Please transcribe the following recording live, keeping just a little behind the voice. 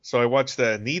So I watched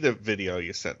the Anita video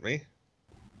you sent me.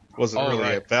 Wasn't Oh, really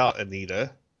right. about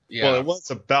Anita. Well, Yeah. it was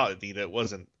about Anita. It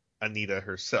wasn't Anita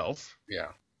herself.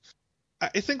 Yeah.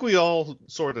 I think we all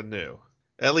sort of knew.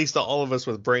 At least all of us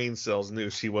with brain cells knew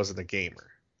she wasn't a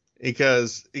gamer.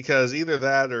 Because either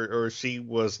that or she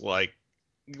was like,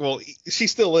 well, she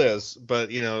still is, but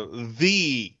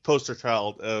the poster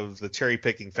child of the cherry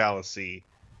picking fallacy,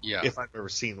 Yeah. if I've ever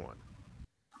seen one.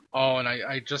 Oh, and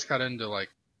I just got into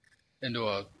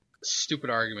a stupid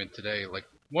argument today. Like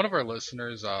one of our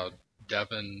listeners,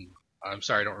 Devin, I'm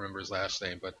sorry I don't remember his last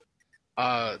name, but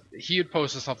he had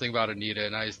posted something about Anita,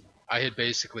 and I had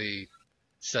basically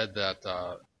said that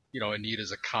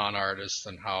Anita's a con artist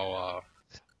and how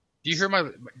do you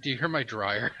hear my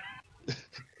dryer?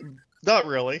 Not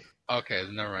really. Okay,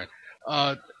 never mind.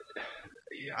 Uh,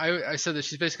 I said that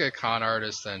she's basically a con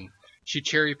artist and she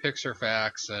cherry picks her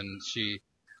facts and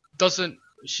doesn't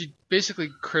she basically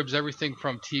cribs everything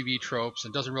from TV tropes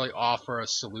and doesn't really offer a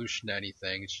solution to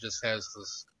anything. She just has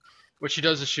this. What she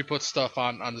does is she puts stuff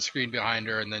on the screen behind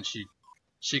her and then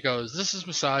she goes, "This is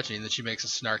misogyny," and then she makes a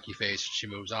snarky face and she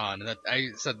moves on. And that I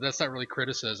said that's not really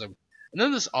criticism. And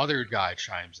then this other guy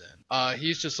chimes in.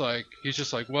 He's just like,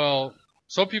 well,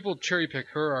 some people cherry pick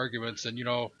her arguments, and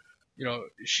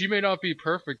she may not be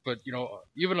perfect, but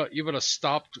even a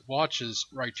stopped watch is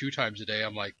right 2 times a day.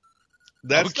 I'm like,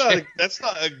 That's not okay,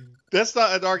 a, that's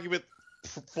not an argument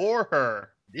for her.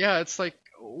 yeah, it's like,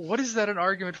 what is that an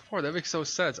argument for? That makes no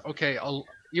sense. Okay,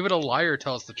 even a liar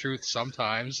tells the truth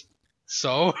sometimes.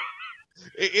 So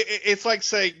It's like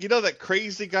saying, that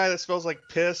crazy guy that smells like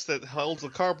piss that holds a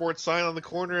cardboard sign on the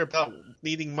corner about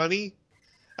needing money?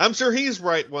 I'm sure he's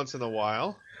right once in a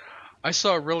while. I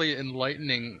saw a really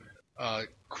enlightening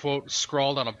quote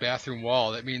scrawled on a bathroom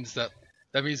wall. That means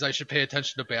I should pay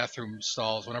attention to bathroom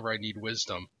stalls whenever I need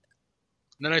wisdom.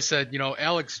 And then I said,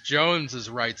 Alex Jones is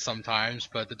right sometimes,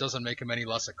 but that doesn't make him any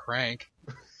less a crank.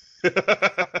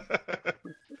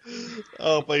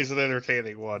 Oh, but he's an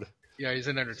entertaining one. Yeah, he's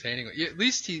an entertaining. Yeah, at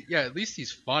least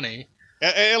he's funny.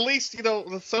 At least,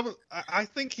 I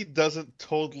think he doesn't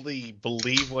totally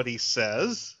believe what he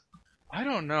says. I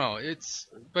don't know.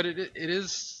 But it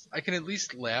is. I can at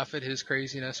least laugh at his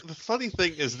craziness. The funny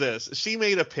thing is this: she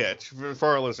made a pitch for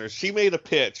our listeners. She made a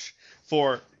pitch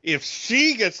for if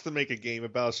she gets to make a game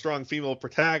about a strong female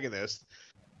protagonist.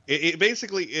 It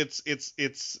basically it's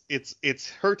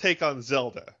her take on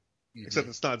Zelda, except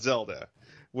it's not Zelda,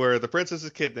 where the princess is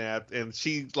kidnapped and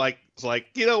she is like,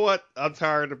 you know what? I'm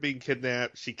tired of being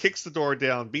kidnapped. She kicks the door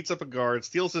down, beats up a guard,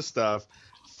 steals his stuff,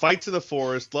 fights in the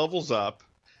forest, levels up,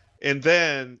 and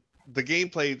then the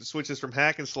gameplay switches from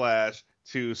hack and slash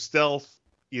to stealth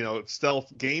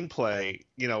gameplay,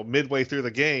 midway through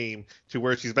the game to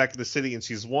where she's back in the city and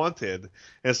she's wanted. And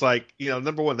it's like,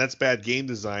 number one, that's bad game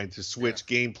design to switch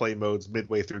gameplay modes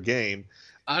midway through game.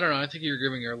 I don't know. I think you're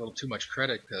giving her a little too much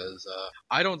credit because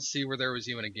I don't see where there was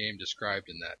even a game described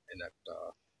in that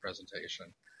presentation.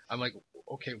 I'm like,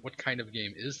 okay, what kind of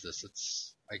game is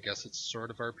this? I guess it's sort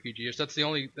of RPG-ish. That's the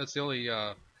only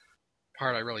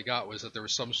part I really got was that there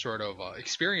was some sort of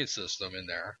experience system in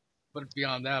there. But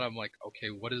beyond that, I'm like, okay,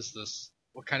 what is this?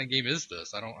 What kind of game is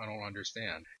this? I don't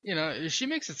understand. She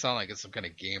makes it sound like it's some kind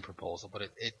of game proposal, but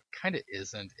it kind of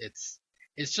isn't. It's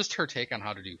just her take on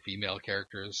how to do female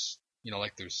characters.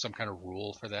 Like there's some kind of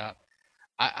rule for that.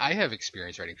 I have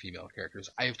experience writing female characters.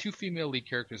 I have 2 female lead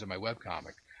characters in my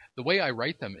webcomic. The way I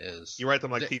write them is You write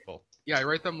them like people. yeah, I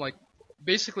write them like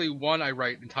basically one I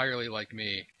write entirely like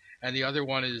me, and the other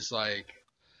one is like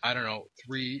I don't know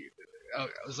 3.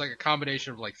 It's like a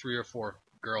combination of like 3 or 4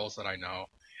 girls that I know,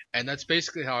 and that's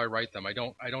basically how I write them. I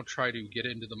don't try to get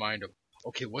into the mind of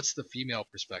okay, what's the female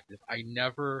perspective. I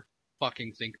never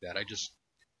fucking think that.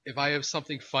 If I have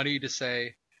something funny to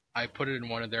say, I put it in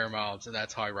one of their mouths, and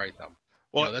that's how I write them.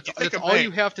 Well, That's all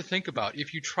you have to think about.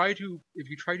 If you try to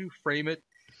frame it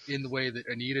in the way that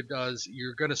Anita does,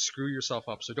 you're gonna screw yourself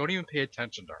up. So don't even pay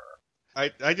attention to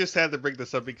her. I just had to bring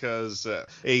this up because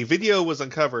a video was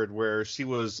uncovered where she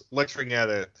was lecturing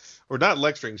or not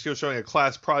lecturing, she was showing a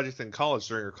class project in college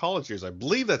during her college years. I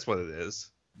believe that's what it is.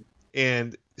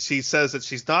 And she says that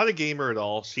she's not a gamer at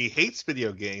all. She hates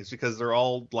video games because they're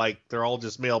all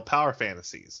just male power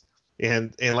fantasies.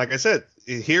 And like I said,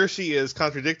 here she is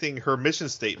contradicting her mission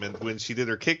statement when she did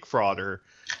her kick frauder,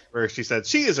 where she said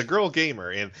she is a girl gamer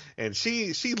and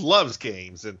she loves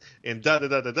games and da da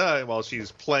da da da while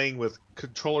she's playing with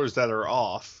controllers that are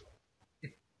off.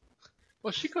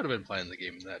 Well, she could have been playing the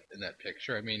game in that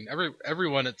picture. I mean,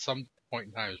 everyone at some point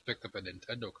in time has picked up a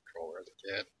Nintendo controller as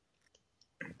a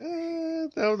kid.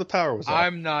 No, the power was off.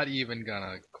 I'm not even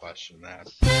gonna question that.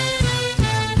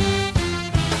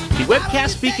 The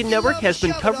Webcast Beacon Network has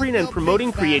been covering and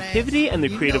promoting creativity and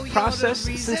the creative process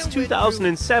since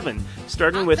 2007,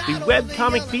 starting with the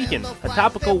Webcomic Beacon, a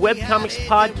topical webcomics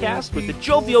podcast with a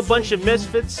jovial bunch of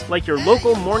misfits like your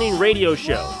local morning radio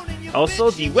show. Also,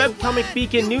 the Webcomic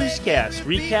Beacon newscast,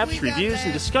 recaps, reviews,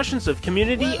 and discussions of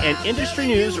community and industry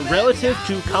news relative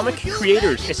to comic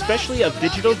creators, especially of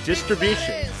digital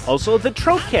distribution. Also, the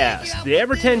Tropecast, the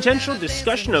ever-tangential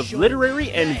discussion of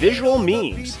literary and visual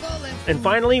memes. And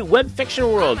finally, Web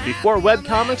Fiction World. Before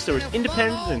webcomics, there was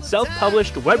independent and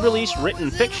self-published web-release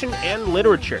written fiction and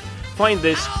literature. Find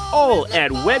this all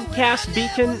at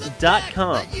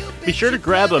webcastbeacon.com. Be sure to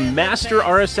grab a master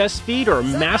RSS feed or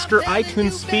master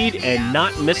iTunes feed and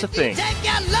not miss a thing. Take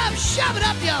your love, shove it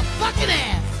up your fucking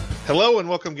ass. Hello and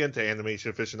welcome again to Animation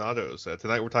Aficionados.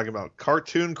 Tonight we're talking about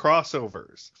cartoon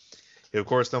crossovers. You, of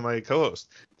course, know my co-host,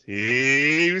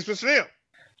 Steve Spinell.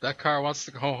 That car wants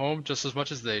to go home just as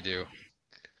much as they do.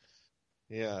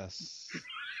 Yes,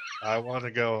 I want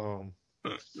to go home.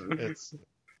 It's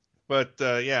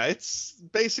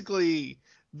basically,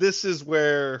 this is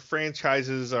where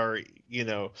franchises are,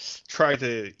 try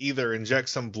to either inject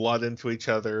some blood into each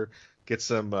other, get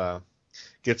some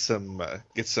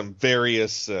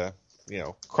various,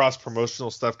 cross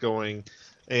promotional stuff going,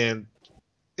 and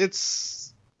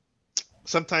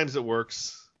sometimes it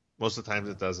works, most of the times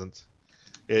it doesn't.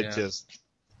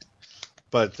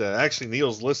 Actually,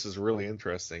 Neil's list is really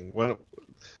interesting.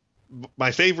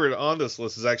 My favorite on this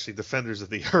list is actually Defenders of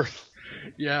the Earth.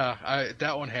 Yeah,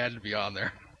 that one had to be on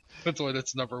there. That's why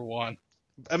that's number one.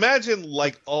 Imagine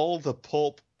all the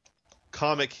pulp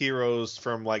comic heroes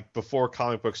from before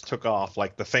comic books took off,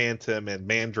 like the Phantom and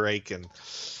Mandrake and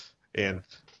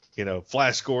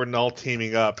Flash Gordon all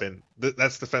teaming up, and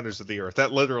that's Defenders of the Earth.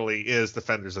 That literally is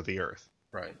Defenders of the Earth.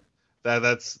 Right.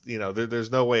 That's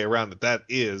there's no way around it. That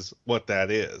is what that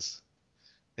is,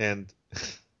 and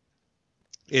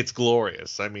it's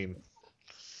glorious. I mean,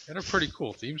 and a pretty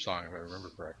cool theme song, if I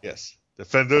remember correctly. Yes,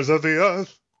 Defenders of the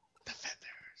Earth,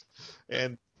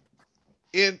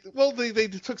 Defenders, they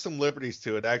took some liberties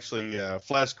to it. Actually,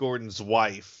 Flash Gordon's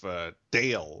wife,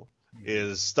 Dale,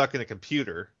 is stuck in a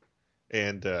computer,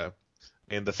 and the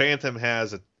Phantom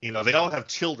has they all have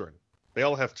children. They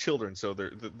all have children, so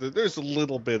there's a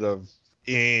little bit of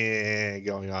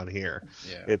going on here.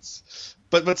 Yeah.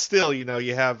 But still, you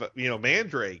have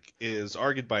Mandrake is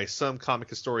argued by some comic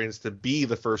historians to be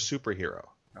the first superhero.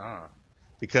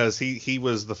 Because he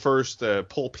was the first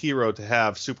pulp hero to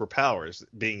have superpowers,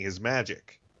 being his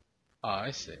magic.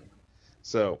 I see.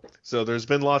 So there's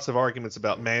been lots of arguments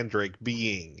about Mandrake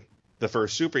being the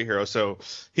first superhero. So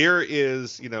here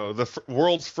is the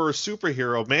world's first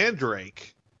superhero,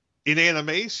 Mandrake, in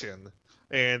animation,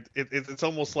 and it's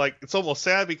almost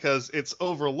sad because it's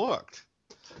overlooked,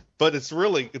 but it's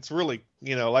really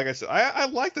like I said, I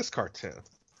like this cartoon.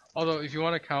 Although if you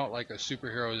want to count a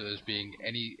superhero as being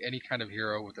any kind of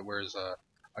hero that wears a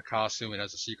costume and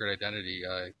has a secret identity,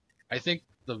 I think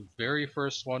the very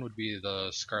first one would be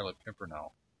the Scarlet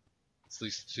Pimpernel. At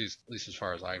least as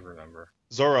far as I remember.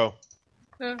 Zorro.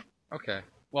 Yeah. Okay.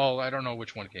 Well, I don't know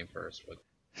which one came first, but.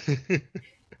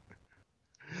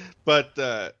 But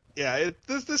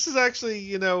this is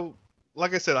actually,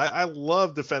 like I said, I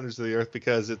love Defenders of the Earth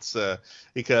because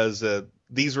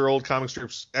these are old comic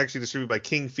strips actually distributed by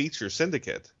King Features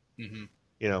Syndicate. Mm-hmm.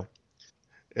 We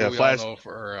Flash... all know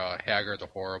for Haggard the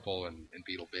Horrible and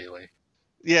Beetle Bailey.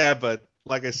 Yeah, but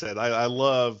like I said, I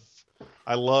love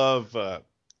the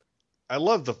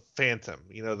Phantom.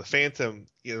 The Phantom,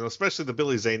 especially the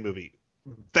Billy Zane movie,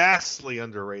 vastly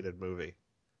underrated movie.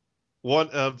 One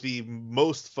of the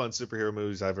most fun superhero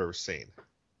movies I've ever seen.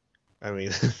 I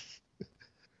mean,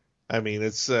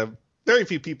 it's very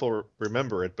few people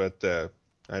remember it, but do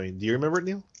you remember it,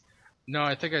 Neil? No,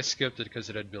 I think I skipped it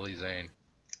because it had Billy Zane.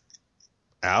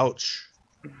 Ouch.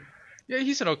 Yeah,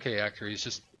 he's an okay actor. He's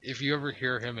just, if you ever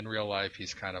hear him in real life,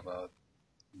 he's kind of a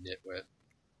nitwit.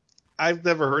 I've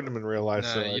never heard him in real life.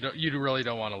 No, you really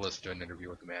don't want to listen to an interview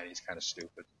with the man. He's kind of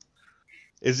stupid.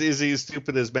 Is he as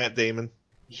stupid as Matt Damon?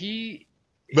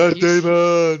 Matt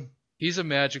Damon! He's a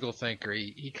magical thinker.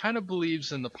 He kind of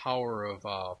believes in the power of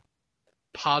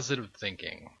positive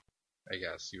thinking, I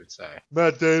guess you would say.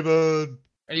 Matt Damon!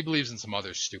 And he believes in some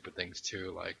other stupid things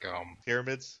too, like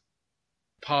pyramids?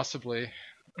 Possibly.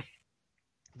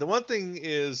 The one thing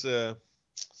is the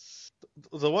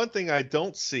one thing I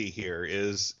don't see here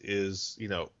is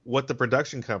what the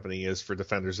production company is for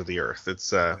Defenders of the Earth.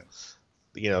 It's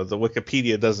the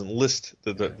Wikipedia doesn't list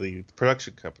the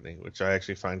production company, which I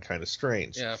actually find kind of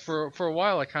strange. Yeah, for a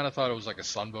while I kind of thought it was like a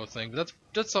Sunbow thing, but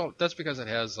that's because it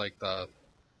has I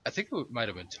think it might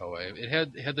have been Toei. It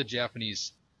had the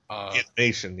Japanese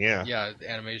Animation, yeah. Yeah,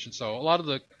 the animation. So a lot of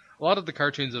the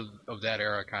cartoons of that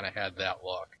era kind of had that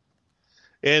look.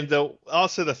 And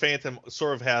also the Phantom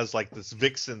sort of has like this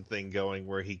Vixen thing going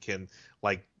where he can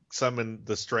like summon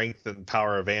the strength and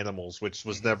power of animals, which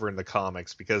was never in the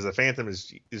comics, because the Phantom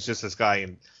is just this guy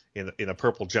in a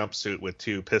purple jumpsuit with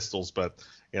 2 pistols, but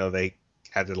they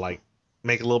had to like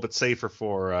make it a little bit safer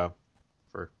for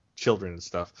children and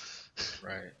stuff.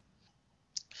 Right.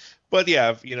 But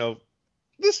yeah,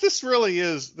 this really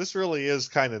is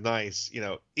kind of nice,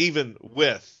 even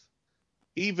with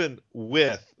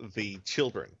the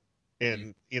children.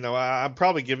 And I'm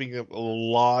probably giving him a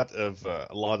lot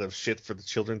of shit for the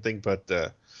children thing, but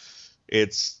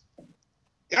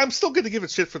I'm still going to give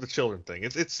it shit for the children thing.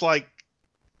 It's like,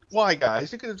 why,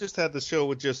 guys? You could have just had the show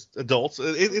with just adults.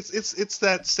 It's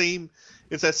that same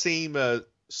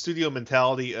studio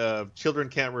mentality of children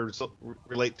can't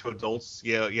relate to adults.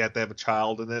 You have to have a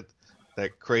child in it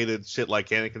that created shit like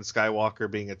Anakin Skywalker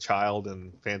being a child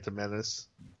in Phantom Menace.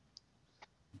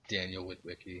 Daniel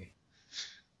Witwicky.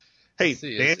 Hey,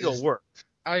 see, Daniel worked.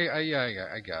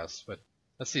 I guess, but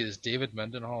let's see, is David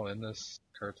Mendenhall in this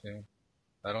cartoon?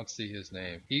 I don't see his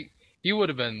name. He would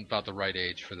have been about the right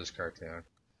age for this cartoon.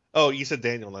 Oh, you said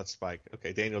Daniel, not Spike.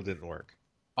 Okay, Daniel didn't work.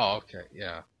 Oh, okay,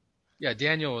 yeah. Yeah,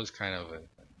 Daniel was kind of a...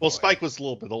 Well, Spike was a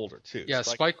little bit older, too. Yeah,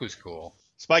 Spike was cool.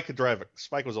 Spike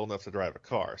was old enough to drive a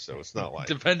car, so it's not like...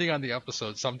 Depending on the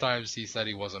episode, sometimes he said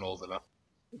he wasn't old enough.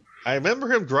 I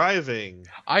remember him driving.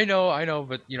 I know,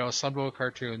 but, Sunbow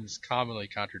cartoons commonly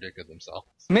contradicted themselves.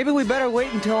 Maybe we better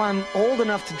wait until I'm old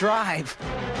enough to drive.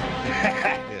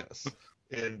 Yes.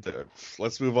 And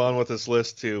let's move on with this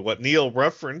list to what Neil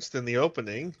referenced in the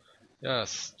opening.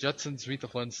 Yes, Jetsons Meet the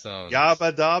Flintstones.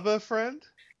 Yabba Dabba, friend?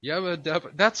 Yabba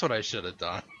Dabba. That's what I should have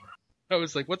done. I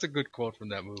was like, what's a good quote from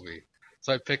that movie?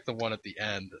 So I picked the one at the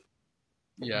end.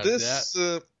 Yeah,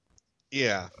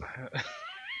 yeah.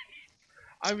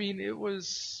 I mean, it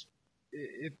was...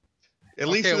 At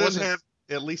least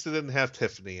it didn't have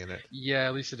Tiffany in it. Yeah,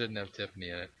 at least it didn't have Tiffany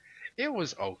in it. It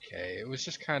was okay. It was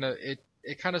just kind of...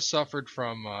 It kind of suffered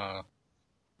from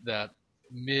that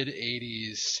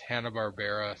mid-'80s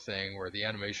Hanna-Barbera thing where the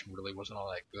animation really wasn't all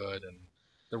that good, and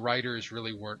the writers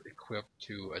really weren't equipped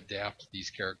to adapt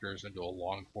these characters into a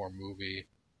long-form movie.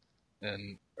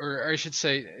 Or I should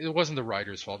say, it wasn't the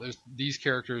writers' fault. These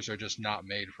characters are just not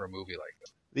made for a movie like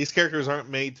this. These characters aren't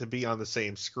made to be on the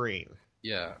same screen.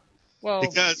 Yeah. Well,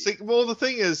 the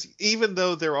thing is, even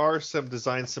though there are some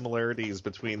design similarities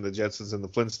between the Jetsons and the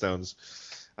Flintstones,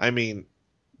 I mean,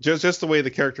 just the way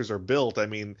the characters are built, I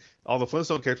mean, all the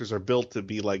Flintstone characters are built to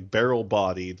be like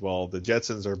barrel-bodied, while the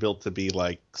Jetsons are built to be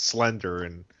like slender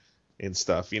and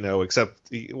stuff,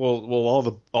 except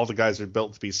all the guys are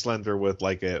built to be slender with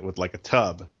like a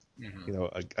tub,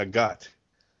 a gut.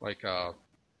 Like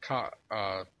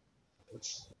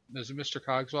there's a Mr.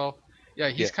 Cogswell. Yeah,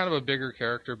 he's kind of a bigger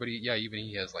character, but even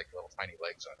he has like little tiny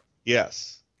legs on him.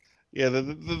 Yes. Yeah,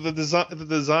 the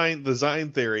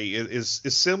design theory is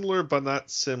similar, but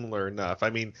not similar enough. I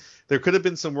mean, there could have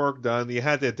been some work done. You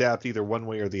had to adapt either one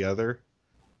way or the other,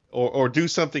 or do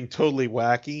something totally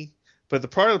wacky. But the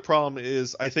part of the problem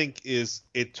is, I think,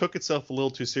 it took itself a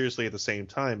little too seriously at the same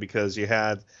time because you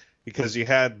had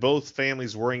both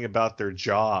families worrying about their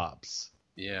jobs.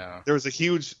 Yeah. There was a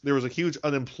huge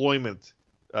unemployment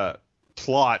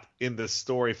plot in this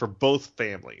story for both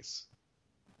families.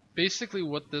 Basically,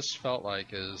 what this felt like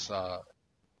is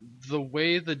the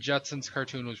way the Jetsons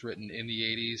cartoon was written in the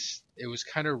 80s, it was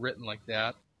kind of written like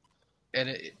that. And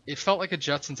it felt like a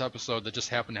Jetsons episode that just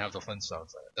happened to have the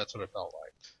Flintstones in it. That's what it felt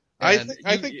like.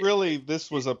 I think really this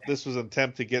was an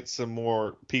attempt to get some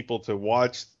more people to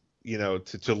watch,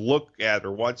 to look at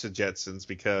or watch the Jetsons,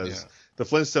 because the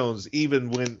Flintstones,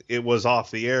 even when it was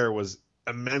off the air, was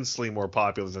immensely more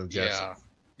popular than the Jetsons.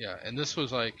 Yeah, and this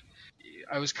was like,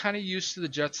 I was kind of used to the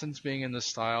Jetsons being in this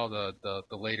style, the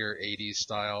later 80s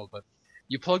style, but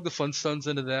you plug the Flintstones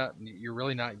into that, and you're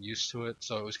really not used to it,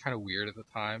 so it was kind of weird at the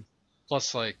time.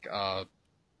 Plus, like,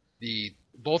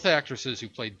 both actresses who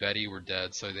played Betty were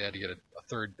dead, so they had to get a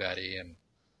third Betty, and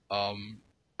of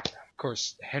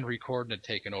course, Henry Corden had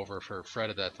taken over for Fred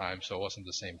at that time, so it wasn't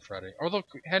the same Fred. Although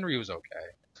Henry was okay.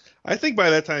 I think by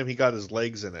that time he got his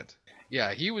legs in it.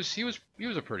 Yeah, he was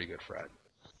a pretty good Fred.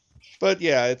 But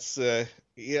yeah, it's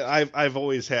I've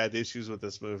always had issues with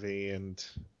this movie, and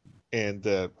I'm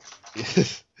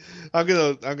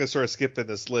gonna sort of skip in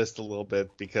this list a little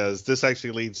bit because this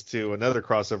actually leads to another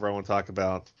crossover I want to talk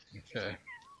about. Okay.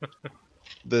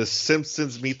 The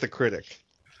Simpsons Meet the Critic.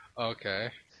 Okay.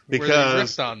 Because were they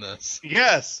riffed on this?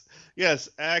 Yes.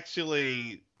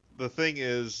 Actually, the thing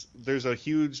is, there's a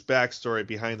huge backstory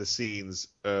behind the scenes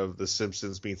of The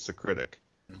Simpsons Meets the Critic.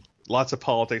 Lots of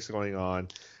politics going on.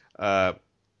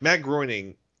 Matt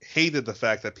Groening hated the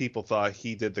fact that people thought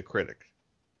he did the critic.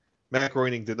 Matt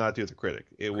Groening did not do the critic.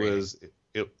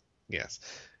 Yes.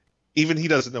 Even he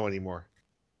doesn't know anymore.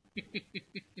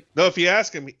 No, if you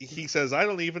ask him, he says, I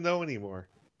don't even know anymore.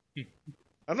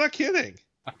 I'm not kidding.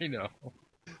 I know.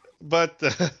 But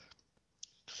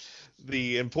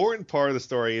the important part of the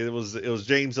story, it was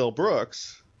James L.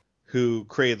 Brooks who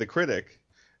created the critic.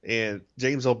 And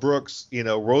James L. Brooks,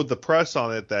 rode the press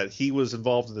on it that he was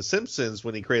involved in The Simpsons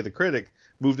when he created the critic,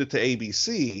 moved to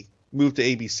ABC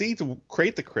to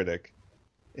create the critic.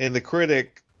 And the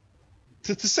critic,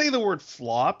 to say the word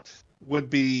flopped would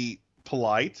be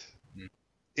polite.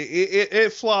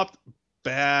 It flopped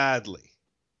badly.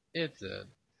 It did.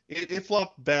 It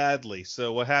flopped badly.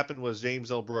 So what happened was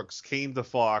James L. Brooks came to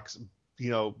Fox,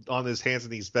 on his hands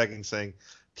and knees begging, saying,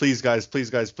 please guys,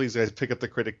 pick up the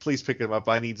critic. Please pick him up.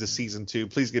 I need a season 2.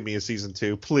 Please give me a season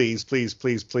 2. Please, please,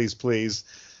 please, please, please.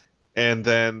 And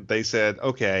then they said,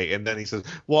 okay. And then he says,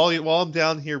 while I'm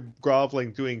down here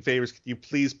groveling, doing favors, can you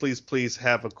please, please, please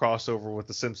have a crossover with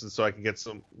The Simpsons so I can get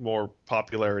some more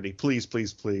popularity? Please,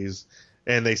 please, please.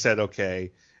 And they said,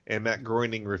 okay. And Matt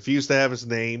Groening refused to have his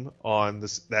name on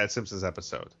that Simpsons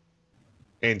episode.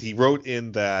 And he wrote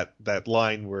in that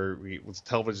line where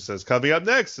television says, coming up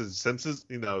next is Simpsons,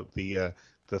 the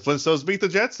Flintstones beat the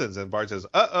Jetsons. And Bart says,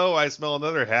 uh-oh, I smell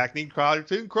another hackneyed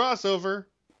cartoon crossover.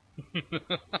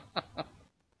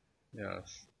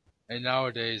 Yes. And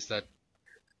nowadays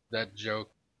that joke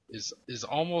is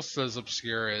almost as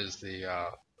obscure as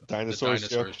the dinosaurs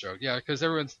joke. Yeah, because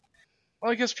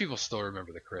I guess people still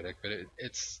remember the critic, but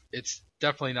it's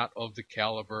definitely not of the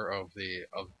caliber of the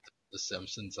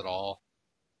Simpsons at all.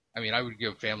 I mean, I would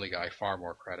give Family Guy far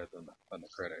more credit than the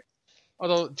critic.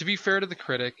 Although, to be fair to the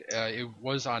critic, it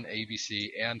was on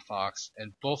ABC and Fox,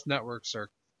 and both networks are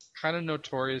kind of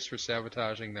notorious for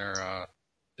sabotaging their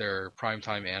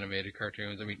primetime animated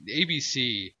cartoons. I mean,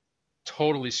 ABC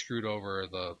totally screwed over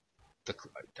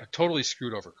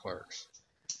Clerks.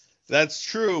 That's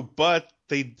true, but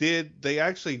they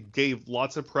actually gave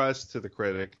lots of press to the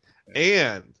critic,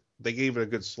 and they gave it a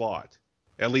good slot,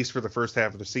 at least for the first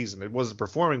half of the season. It wasn't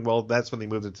performing well. That's when they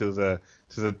moved it to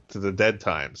the dead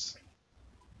times.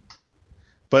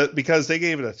 But because they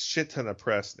gave it a shit ton of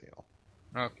press, Neil.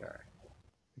 Okay.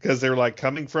 Because they were like,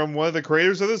 coming from one of the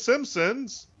creators of The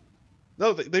Simpsons.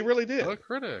 No, they really did. The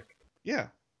critic. Yeah.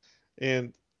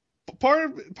 And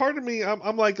part of me,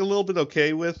 I'm like a little bit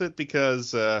okay with it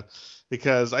because I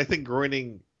think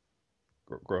Groening,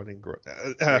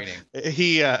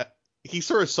 he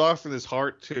sort of softened his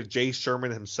heart to Jay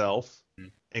Sherman himself,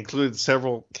 included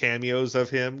several cameos of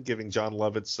him, giving John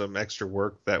Lovitz some extra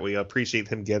work that we appreciate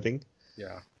him getting.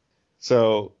 Yeah.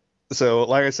 So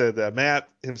like I said, Matt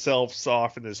himself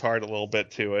softened his heart a little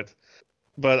bit to it,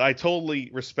 but I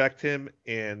totally respect him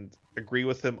and agree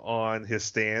with him on his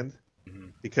stand,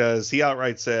 because he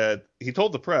outright said, he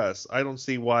told the press, I don't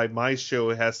see why my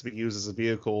show has to be used as a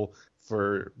vehicle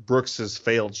for Brooks's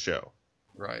failed show.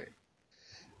 Right.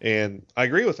 And I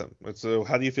agree with him. So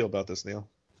how do you feel about this, Neil?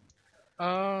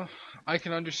 I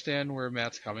can understand where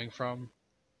Matt's coming from.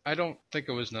 I don't think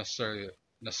it was necessarily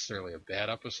a bad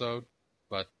episode,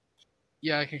 but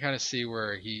yeah, I can kind of see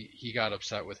where he got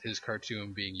upset with his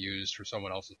cartoon being used for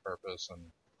someone else's purpose, and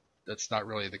that's not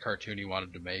really the cartoon he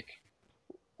wanted to make.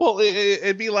 Well,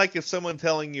 it'd be like if someone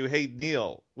telling you, hey,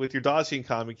 Neil, with your Dodging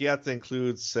comic, you have to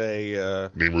include, say,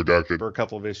 name redacted for a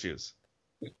couple of issues.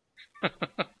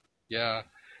 Yeah,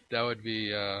 that would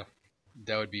be a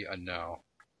no.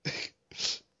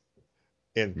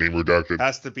 And name redacted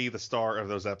has to be the star of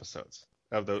those episodes,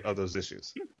 of those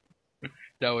issues.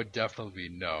 That would definitely be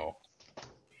no.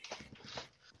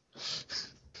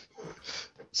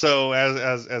 So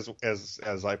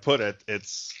as I put it,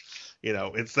 it's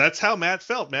that's how Matt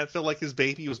felt. Matt felt like his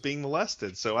baby was being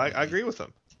molested. So I agree with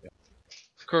him. Yeah.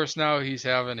 Of course, now he's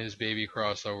having his baby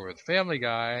crossover with Family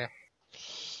Guy.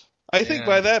 I think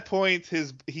by that point,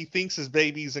 he thinks his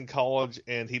baby's in college,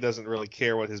 and he doesn't really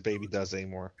care what his baby does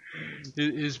anymore.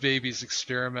 His baby's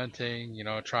experimenting,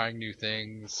 trying new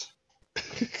things,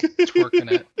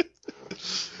 twerking it.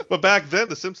 But back then,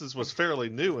 The Simpsons was fairly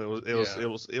new.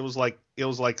 It was like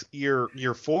year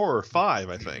 4 or 5,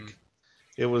 I think.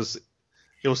 It was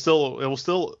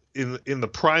still in the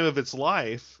prime of its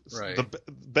life. Right. The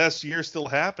best year still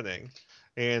happening,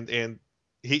 and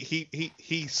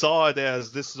he saw it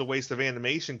as, this is a waste of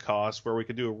animation costs where we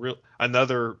could do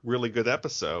another really good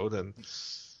episode, and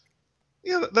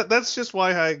that's just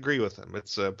why I agree with him.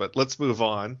 It's but let's move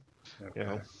on.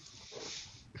 Okay.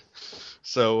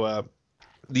 So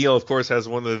Neil, of course, has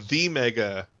one of the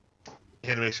mega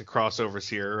animation crossovers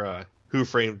here. Who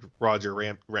Framed Roger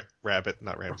Rabbit?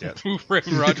 Not Ramjet. Who Framed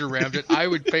Roger Rabbit? I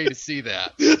would pay to see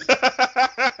that.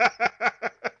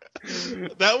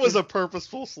 That was a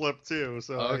purposeful slip too.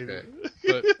 So okay,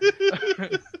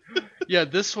 but yeah,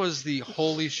 this was the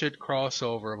holy shit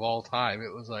crossover of all time.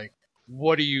 It was like,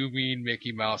 what do you mean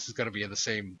Mickey Mouse is going to be in the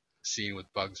same scene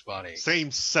with Bugs Bunny?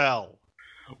 Same cell.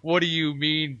 What do you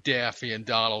mean Daffy and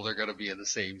Donald are going to be in the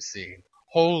same scene?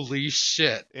 Holy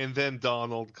shit! And then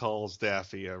Donald calls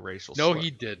Daffy a racial No, slut.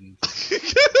 he didn't.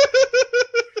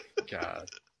 God.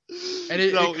 And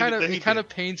it kind of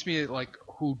pains me like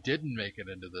who didn't make it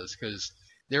into this, because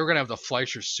they were gonna have the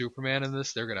Fleischer Superman in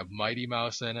this. They were gonna have Mighty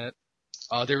Mouse in it.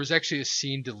 There was actually a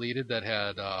scene deleted that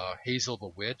had Hazel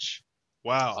the Witch.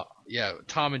 Wow. Yeah,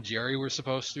 Tom and Jerry were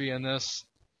supposed to be in this,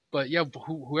 but yeah,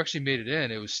 who actually made it in?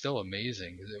 It was still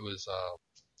amazing. It was.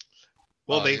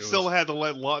 Well, they still had to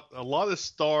let a lot of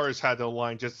stars had to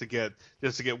align just to get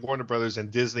Warner Brothers and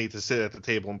Disney to sit at the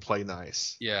table and play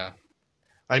nice. Yeah.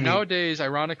 I mean, nowadays,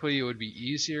 ironically, it would be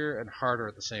easier and harder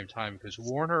at the same time because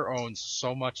Warner owns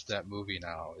so much of that movie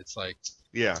now. It's like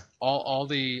yeah, all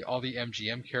the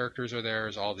MGM characters are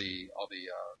theirs, all the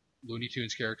Looney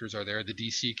Tunes characters are there, the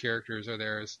DC characters are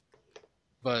theirs,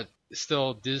 but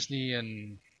still Disney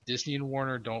and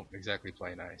Warner don't exactly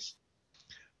play nice.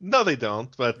 No, they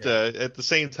don't. But at the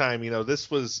same time,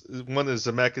 this was one of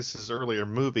Zemeckis' earlier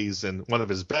movies and one of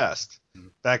his best.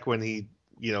 Back when he,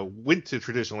 went to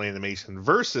traditional animation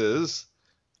versus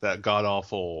that god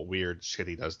awful weird shit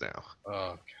he does now.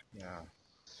 Oh, yeah.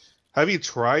 Have you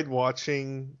tried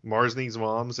watching Mars Needs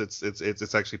Moms? It's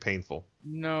actually painful.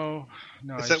 No.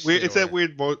 It's that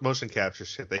weird motion capture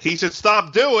shit that he should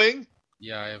stop doing.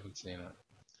 Yeah, I haven't seen it.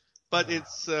 But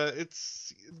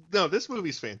this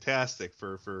movie's fantastic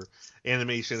for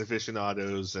animation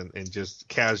aficionados and just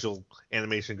casual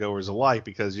animation goers alike,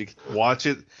 because you can watch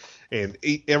it and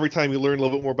every time you learn a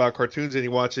little bit more about cartoons and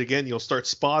you watch it again, you'll start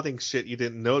spotting shit you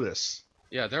didn't notice.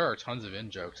 Yeah, there are tons of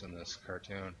in-jokes in this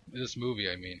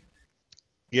movie, I mean.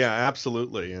 Yeah,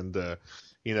 absolutely. And,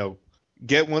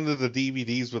 get one of the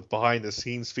DVDs with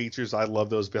behind-the-scenes features. I love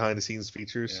those behind-the-scenes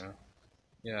features.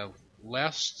 Yeah.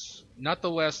 Not the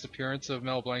last appearance of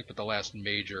Mel Blanc, but the last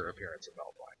major appearance of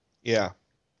Mel Blanc. Yeah.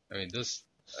 I mean,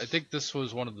 I think this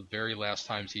was one of the very last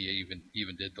times he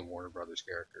even did the Warner Brothers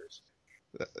characters.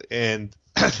 And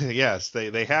yes,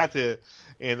 they had to,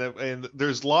 and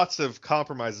there's lots of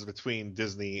compromises between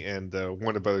Disney and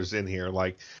Warner Brothers in here.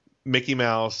 Like Mickey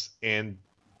Mouse and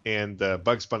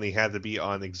Bugs Bunny had to be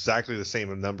on exactly the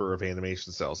same number of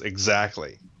animation cells,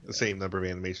 same number of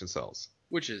animation cells.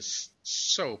 Which is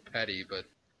so petty, but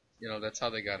that's how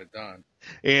they got it done.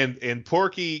 And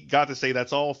Porky got to say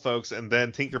that's all, folks, and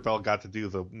then Tinkerbell got to do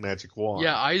the magic wand.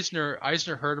 Yeah,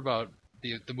 Eisner heard about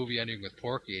the movie ending with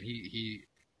Porky, and he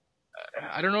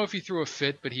I don't know if he threw a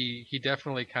fit, but he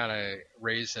definitely kind of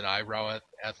raised an eyebrow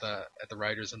at the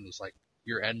writers and was like,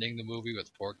 "You're ending the movie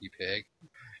with Porky Pig,"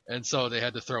 and so they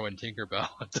had to throw in Tinkerbell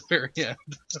at the very end.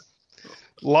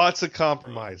 Lots of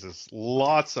compromises,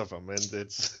 lots of them, and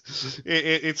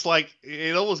it's like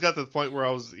it almost got to the point where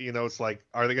I was, it's like,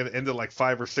 are they going to end it like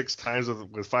 5 or 6 times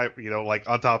with 5, like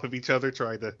on top of each other,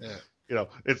 trying to,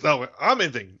 it's I'm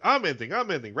ending,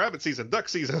 rabbit season, duck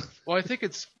season. Well, I think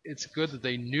it's good that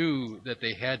they knew that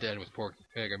they had to end with Porky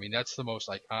Pig. I mean, that's the most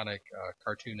iconic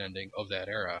cartoon ending of that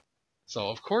era, so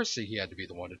of course he had to be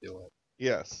the one to do it.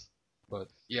 Yes, but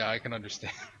yeah, I can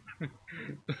understand.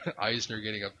 Eisner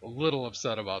getting a little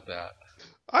upset about that.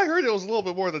 I heard it was a little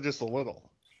bit more than just a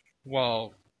little.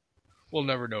 Well, we'll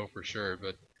never know for sure,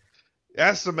 but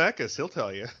ask Zemeckis, he'll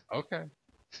tell you. Okay.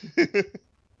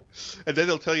 And then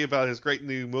he'll tell you about his great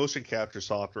new motion capture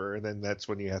software, and then that's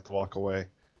when you have to walk away.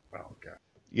 Oh, okay.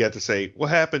 You have to say,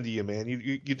 "What happened to you, man?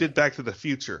 You did Back to the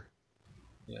Future."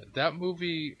 Yeah, that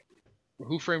movie,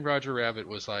 Who Framed Roger Rabbit,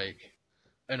 was like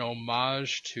an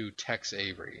homage to Tex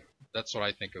Avery. That's what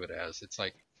I think of it as. It's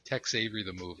like Tex Avery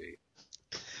the movie.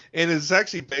 And it's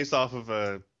actually based off of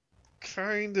a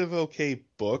kind of okay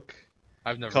book.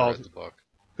 I've never read the book.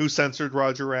 Who Censored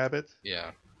Roger Rabbit?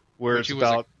 Yeah. Where it's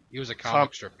about... He was a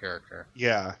comic strip character.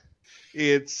 Yeah.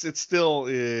 It still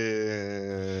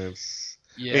is...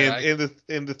 Yeah.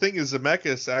 And the thing is,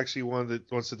 Zemeckis actually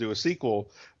wants to do a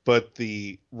sequel, but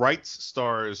the rights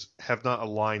stars have not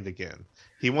aligned again.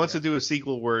 He wants to do a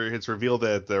sequel where it's revealed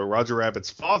that Roger Rabbit's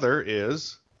father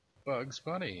is... Bugs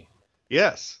Bunny.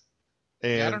 Yes.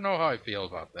 And I don't know how I feel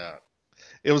about that.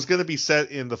 It was going to be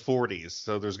set in the 40s,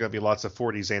 so there's going to be lots of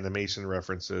 40s animation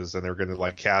references, and they're going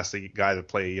to cast a guy to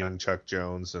play a young Chuck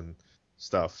Jones and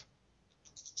stuff.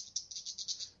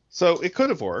 So it could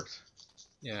have worked.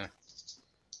 Yeah.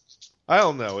 I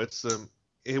don't know.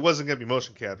 It wasn't going to be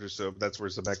motion capture, so that's where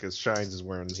Zemeckis shines, is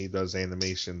when he does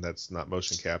animation that's not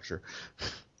motion capture.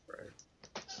 Right.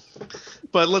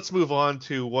 But let's move on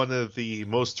to one of the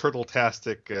most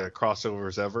turtle-tastic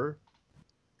crossovers ever.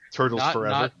 Turtles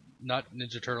Forever. Not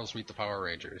Ninja Turtles Meet the Power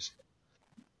Rangers.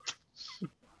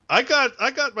 I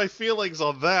got my feelings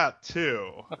on that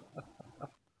too.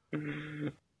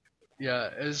 Yeah,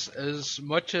 as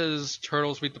much as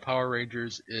Turtles Meet the Power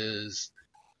Rangers is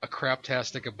a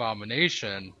craptastic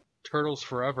abomination, Turtles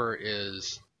Forever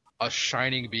is a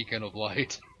shining beacon of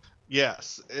light.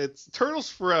 Yes, it's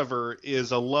Turtles Forever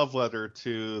is a love letter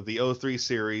to the 03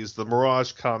 series, the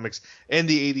Mirage comics, and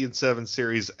the 87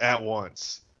 series at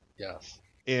once. Yes.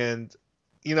 And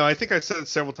I think I've said it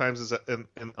several times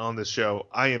on this show.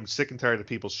 I am sick and tired of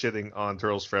people shitting on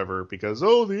Turtles Forever because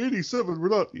the 87 were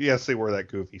not. Yes, they were that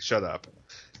goofy. Shut up.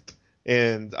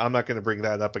 And I'm not going to bring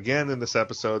that up again in this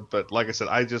episode. But like I said,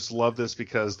 I just love this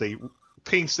because they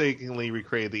painstakingly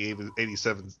recreated the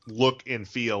 87 look and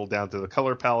feel down to the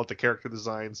color palette, the character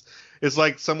designs. It's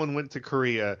like someone went to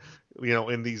Korea,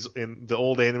 in the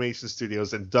old animation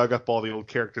studios and dug up all the old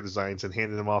character designs and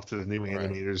handed them off to the new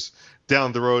animators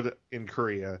down the road in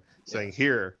Korea, saying,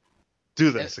 "Here,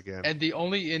 do this again." And the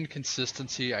only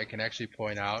inconsistency I can actually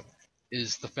point out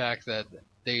is the fact that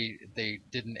they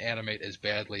didn't animate as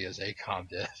badly as ACOM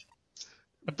did.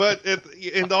 But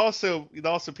also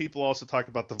people also talk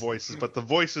about the voices, but the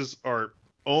voices are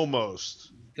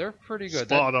almost they're pretty good.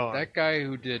 Spot on. That guy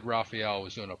who did Raphael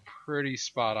was doing a pretty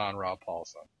spot on Rob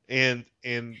Paulson. And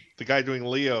the guy doing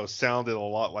Leo sounded a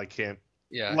lot like him.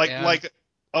 Yeah,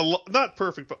 not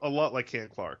perfect, but a lot like Ken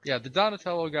Clark. Yeah, the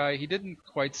Donatello guy, he didn't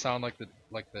quite sound like the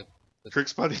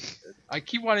Tricks Bunny. I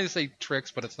keep wanting to say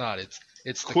Tricks, but it's not. It's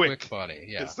the Quick Bunny.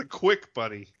 Yeah, it's the Quick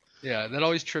Bunny. Yeah, that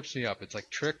always trips me up. It's like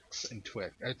Tricks and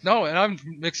Twick. No, and I'm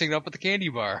mixing it up with the candy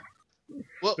bar.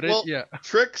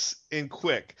 Tricks and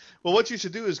Quick. Well, what you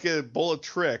should do is get a bowl of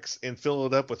Tricks and fill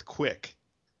it up with Quick.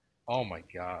 Oh my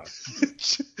god.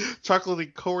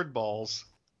 Chocolatey corn balls.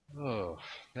 Oh,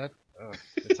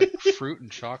 it's like fruit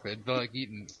and chocolate. It'd be like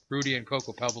eating Fruity and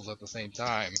Cocoa Pebbles at the same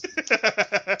time.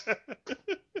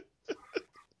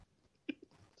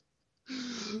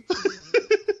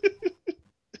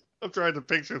 I'm trying to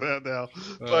picture that now,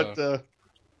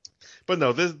 but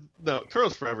no,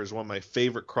 Turtles Forever is one of my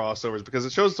favorite crossovers because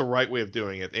it shows the right way of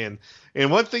doing it. And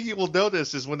one thing you will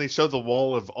notice is when they show the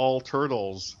wall of all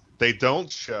turtles, they don't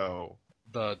show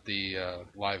the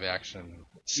live action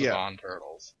Saban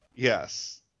turtles.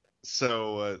 Yes.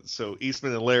 So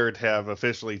Eastman and Laird have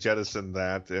officially jettisoned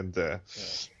that, and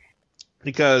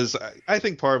because I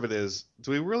think part of it is,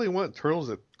 do we really want turtles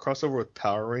that cross over with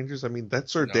Power Rangers? I mean, that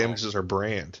sort of damages our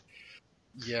brand.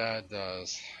 Yeah, it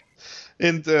does.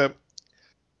 And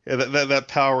that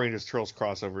Power Rangers Turtles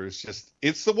crossover is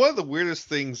just—it's one of the weirdest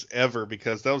things ever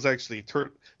because that was actually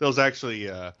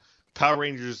Power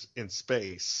Rangers in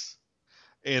space,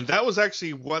 and that was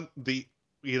actually the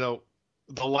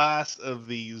last of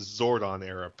the Zordon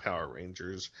era Power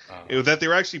Rangers. That they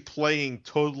were actually playing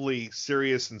totally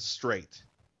serious and straight.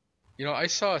 I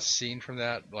saw a scene from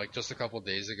that like just a couple of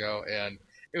days ago, and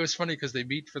it was funny because they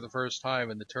meet for the first time,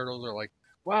 and the turtles are like,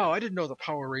 "Wow, I didn't know the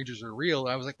Power Rangers are real."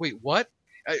 And I was like, "Wait, what?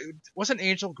 Wasn't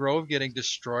Angel Grove getting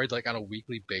destroyed like on a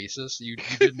weekly basis? You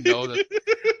didn't know that?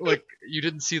 Like, you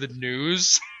didn't see the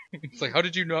news? It's like, how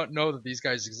did you not know that these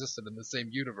guys existed in the same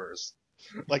universe?"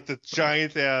 Like the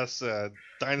giant ass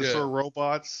dinosaur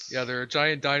robots. Yeah, there are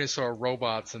giant dinosaur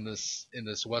robots in this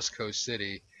West Coast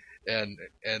city, and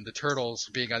the turtles,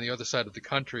 being on the other side of the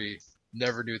country,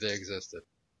 never knew they existed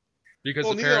because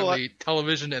apparently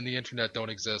television and the internet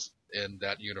don't exist in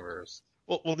that universe.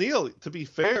 Well, Neil, to be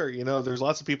fair, there's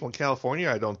lots of people in California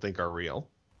I don't think are real.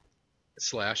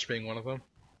 Slash being one of them.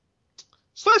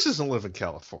 Slash doesn't live in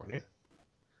California.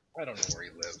 I don't know where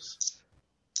he lives.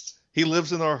 He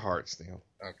lives in our hearts, Neil.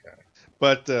 Okay.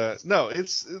 But no,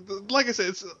 it's like I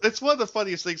said, it's one of the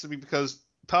funniest things to me because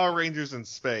Power Rangers in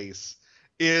space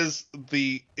is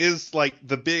like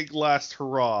the big last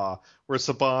hurrah where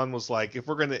Saban was like, if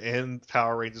we're going to end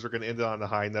Power Rangers, we're going to end it on a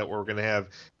high note where we're going to have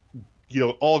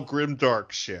all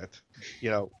grimdark shit.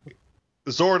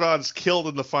 Zordon's killed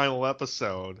in the final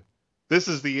episode. This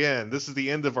is the end. This is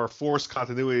the end of our forced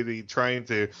continuity trying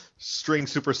to string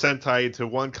Super Sentai into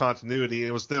one continuity.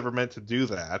 It was never meant to do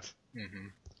that. Mm-hmm.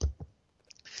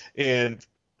 And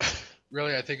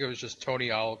really, I think it was just Tony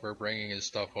Oliver bringing his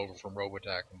stuff over from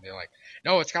Robotech and being like,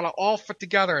 no, it's got to all fit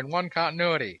together in one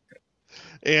continuity.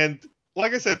 And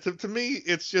like I said, to me,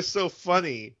 it's just so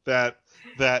funny that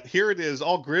here it is,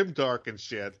 all grimdark and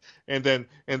shit. And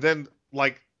then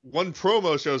like one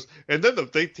promo shows, and then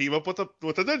they team up with the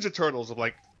Ninja Turtles. I'm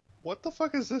like, what the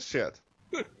fuck is this shit?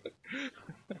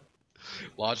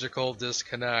 Logical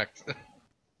disconnect.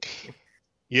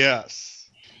 Yes,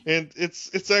 and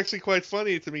it's actually quite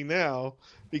funny to me now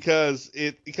because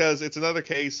it's another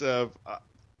case of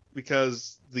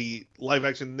because the live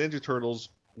action Ninja Turtles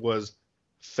was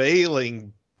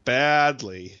failing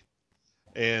badly,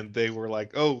 and they were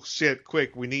like, "Oh shit,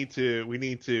 quick, we need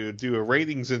to do a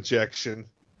ratings injection."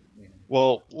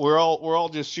 Well, we're all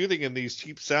just shooting in these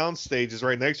cheap sound stages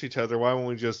right next to each other. Why won't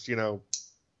we just,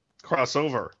 cross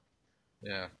over?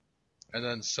 Yeah. And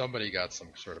then somebody got some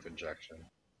sort of injection.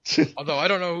 Although I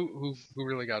don't know who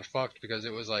really got fucked, because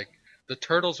it was like the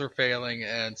Turtles were failing,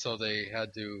 and so they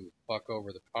had to fuck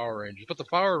over the Power Rangers. But the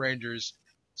Power Rangers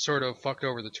sort of fucked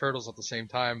over the Turtles at the same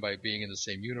time by being in the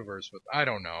same universe. But I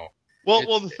don't know.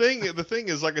 Well, the thing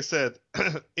is, like I said,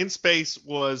 In Space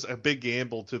was a big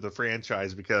gamble to the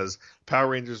franchise because Power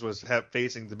Rangers was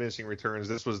facing diminishing returns.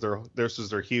 This was their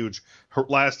huge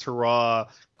last hurrah,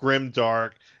 grim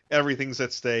dark. Everything's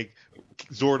at stake.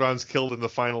 Zordon's killed in the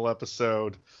final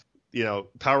episode.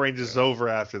 Power Rangers is over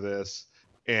after this,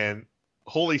 and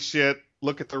holy shit,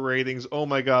 look at the ratings. Oh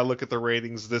my god, look at the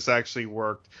ratings. This actually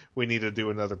worked. We need to do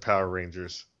another Power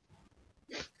Rangers.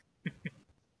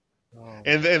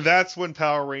 And that's when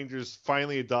Power Rangers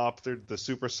finally adopted the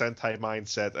Super Sentai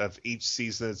mindset of each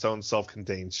season its own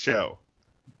self-contained show,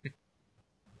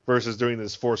 versus doing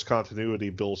this forced continuity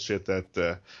bullshit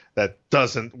that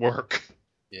doesn't work.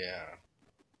 Yeah.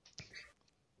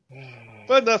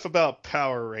 But enough about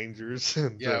Power Rangers.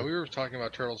 Yeah, we were talking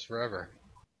about Turtles forever.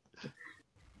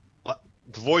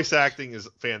 The voice acting is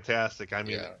fantastic. I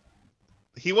mean,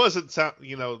 he wasn't,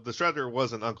 the Shredder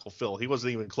wasn't Uncle Phil. He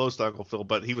wasn't even close to Uncle Phil,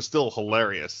 but he was still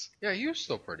hilarious. Yeah, he was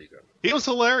still pretty good. He was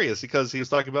hilarious because he was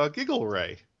talking about Giggle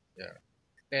Ray. Yeah.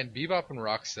 And Bebop and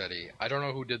Rocksteady, I don't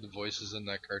know who did the voices in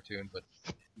that cartoon, but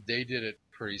they did it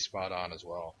pretty spot on as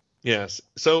well. Yes.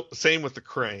 So, same with the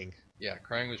Krang. Yeah,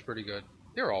 Krang was pretty good.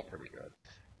 They were all pretty good.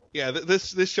 Yeah,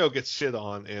 this show gets shit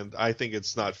on, and I think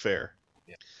it's not fair.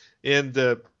 Yeah.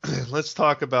 And let's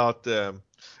talk about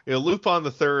Lupin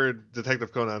the Third,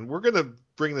 Detective Conan. We're going to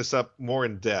bring this up more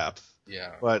in depth.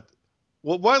 Yeah. But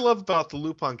what I love about the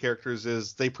Lupin characters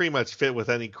is they pretty much fit with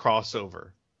any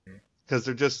crossover. Because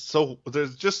they're just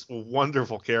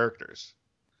wonderful characters.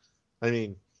 I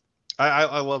mean,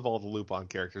 I love all the Lupin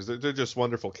characters. They're just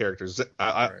wonderful characters.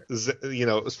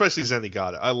 Especially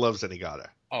Zenigata. I love Zenigata.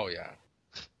 Oh, yeah.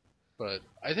 But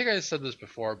I think I said this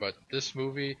before, but this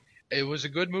movie, it was a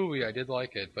good movie. I did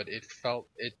like it, but it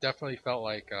definitely felt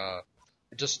like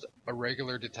just a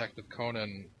regular Detective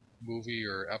Conan movie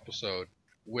or episode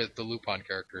with the Lupin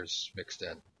characters mixed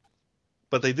in.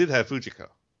 But they did have Fujiko.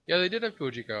 Yeah, they did have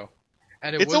Fujiko.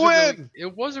 And it's a win!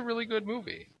 It was a really good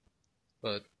movie.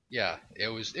 But yeah, it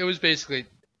was basically,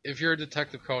 if you're a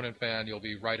Detective Conan fan, you'll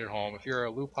be right at home. If you're a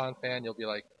Lupin fan, you'll be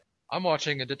like, I'm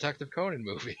watching a Detective Conan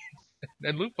movie.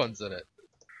 And Lupin's in it.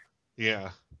 Yeah.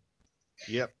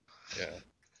 Yep. Yeah.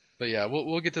 But yeah,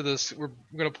 we'll get to this. We're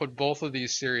going to put both of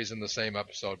these series in the same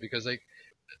episode because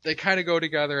they kind of go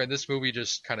together, and this movie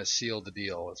just kind of sealed the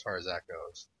deal as far as that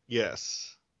goes.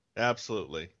 Yes.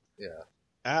 Absolutely. Yeah.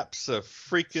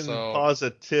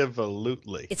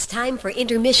 Abso-freaking-positive-alutely. It's time for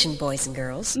intermission, boys and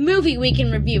girls. Movie Week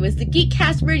in Review is the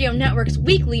Geekcast Radio Network's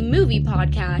weekly movie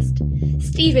podcast.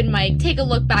 Steve and Mike take a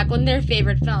look back on their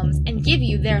favorite films and give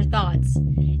you their thoughts.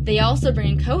 They also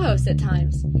bring in co-hosts at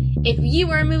times. If you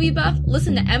are a movie buff,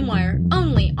 listen to M-Wire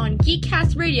only on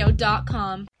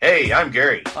GeekCastRadio.com. Hey, I'm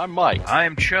Gary. I'm Mike.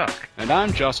 I'm Chuck. And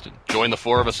I'm Justin. Join the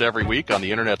four of us every week on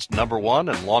the internet's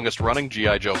 #1 and longest-running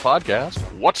G.I. Joe podcast,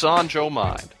 What's on Joe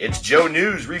Mind? It's Joe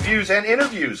news, reviews, and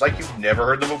interviews like you've never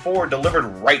heard them before, delivered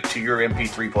right to your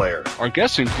MP3 player. Our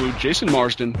guests include Jason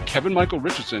Marsden, Kevin Michael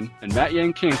Richardson, and Matt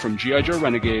Yang King from G.I. Joe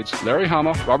Renegades, Larry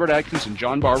Hama, Robert Adkins, and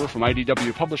John Barber from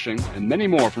IDW Publishing, and many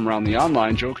more from around the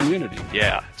online Joe community.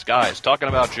 Yeah, it's guys talking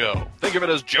about Joe. Think of it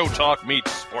as Joe Talk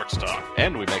meets Sports Talk.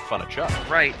 And we make fun of Chuck.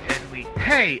 Right, and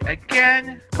hey,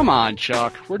 again? Come on,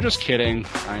 Chuck. We're just kidding,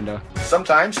 kinda.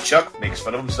 Sometimes Chuck makes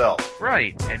fun of himself.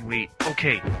 Right, and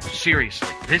okay, seriously,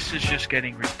 this is just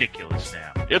getting ridiculous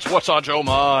now. It's What's on Joe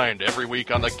Mind, every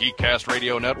week on the Geekcast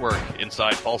Radio Network,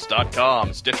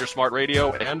 InsidePulse.com, Stitcher Smart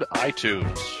Radio, and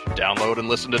iTunes. Download and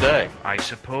listen today. I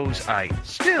suppose I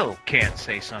still can't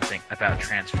say something about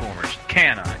Transformers,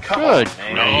 can I? Good.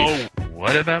 No.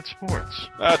 What about sports?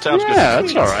 That sounds good. Yeah,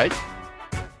 that's all right.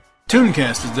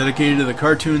 Tooncast is dedicated to the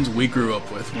cartoons we grew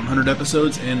up with. 100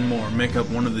 episodes and more make up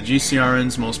one of the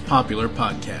GCRN's most popular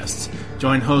podcasts.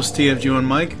 Join hosts TFG and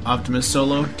Mike, Optimus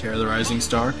Solo, Terror the Rising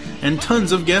Star, and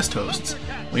tons of guest hosts.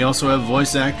 We also have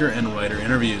voice actor and writer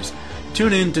interviews.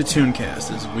 Tune in to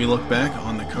Tooncast as we look back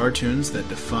on the cartoons that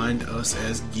defined us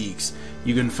as geeks.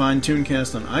 You can find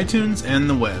Tooncast on iTunes and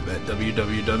the web at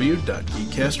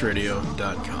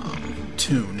www.geekcastradio.com.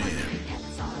 Tune in.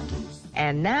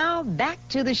 And now, back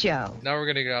to the show. Now we're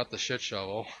going to get out the shit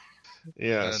shovel.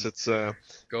 Yes, it's... go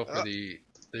for the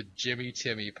Jimmy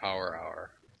Timmy Power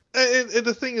Hour. And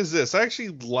the thing is this, I actually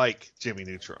like Jimmy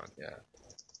Neutron. Yeah.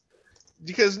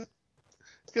 Because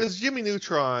Jimmy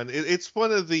Neutron, it's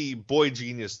one of the Boy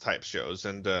Genius type shows,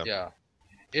 and yeah,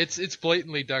 it's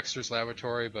blatantly Dexter's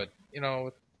Laboratory, but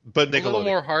but a little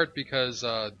more heart because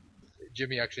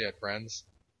Jimmy actually had friends.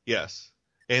 Yes,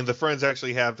 and the friends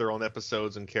actually have their own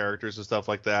episodes and characters and stuff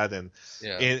like that, and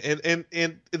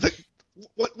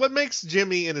what makes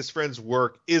Jimmy and his friends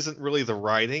work isn't really the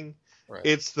writing, right.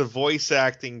 It's the voice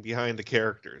acting behind the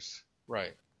characters,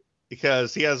 right.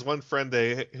 Because he has one friend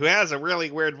who has a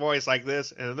really weird voice like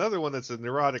this, and another one that's a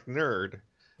neurotic nerd.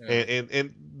 Yeah.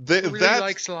 And really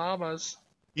likes llamas.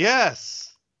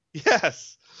 Yes.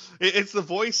 It's the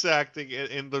voice acting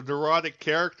and the neurotic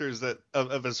characters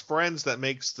of his friends that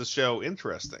makes the show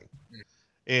interesting.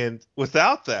 And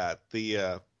without that,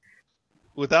 it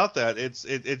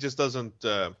just doesn't.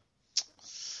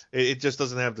 It just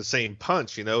doesn't have the same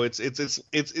punch,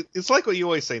 It's like what you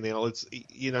always say, Neil. It's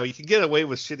you can get away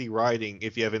with shitty writing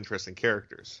if you have interesting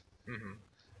characters,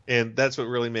 and that's what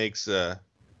really makes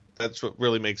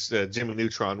Jimmy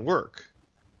Neutron work.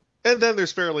 And then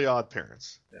there's Fairly Odd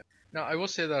Parents. Yeah. Now I will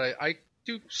say that I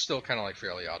do still kind of like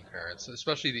Fairly Odd Parents,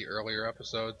 especially the earlier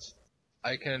episodes.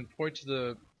 I can point to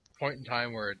the point in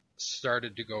time where it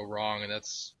started to go wrong, and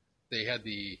that's they had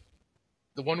the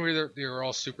one where they were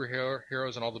all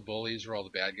superheroes and all the bullies were all the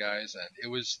bad guys, and it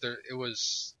was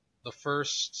the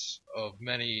first of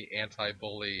many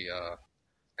anti-bully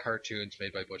cartoons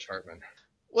made by Butch Hartman.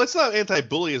 Well, it's not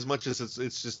anti-bully as much as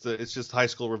it's just high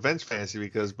school revenge fantasy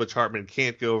because Butch Hartman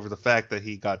can't go over the fact that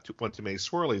he got one too many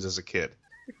swirlies as a kid.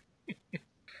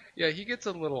 Yeah, he gets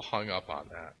a little hung up on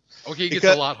that. Okay, he gets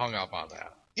a lot hung up on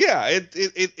that. Yeah,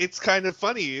 it's kind of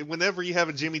funny whenever you have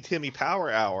a Jimmy Timmy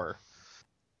Power Hour.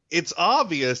 It's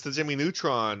obvious the Jimmy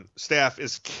Neutron staff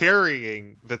is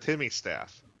carrying the Timmy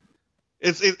staff.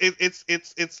 It's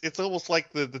almost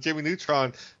like the Jimmy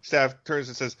Neutron staff turns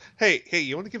and says, "Hey,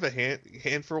 you want to give a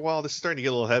hand for a while? This is starting to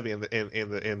get a little heavy."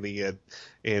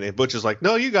 And Butch is like,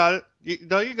 "No, you got it.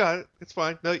 You got it. It's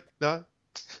fine. No."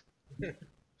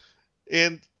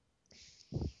 and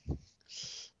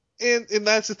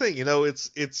that's the thing,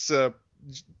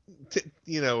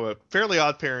 Fairly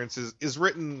Odd Parents is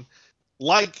written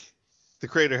like the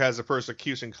creator has a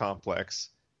persecution complex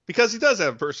because he does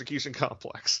have a persecution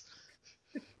complex.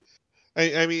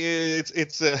 I mean,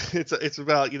 it's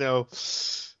about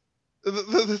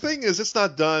the thing is it's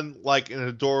not done like an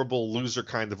adorable loser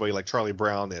kind of way like Charlie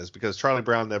Brown is, because Charlie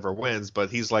Brown never wins,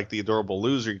 but he's like the adorable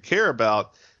loser you care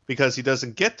about because he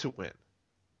doesn't get to win.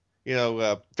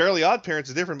 Fairly Odd Parents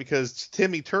is different because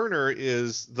Timmy Turner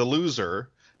is the loser,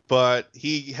 but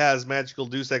he has magical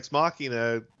Deus Ex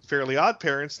Machina, Fairly Odd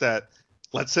Parents, that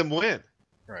lets him win.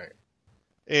 Right.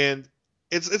 And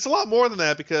it's a lot more than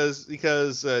that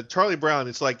because Charlie Brown,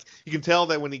 it's like you can tell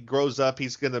that when he grows up,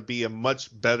 he's going to be a much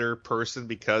better person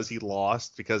because he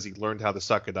lost, because he learned how to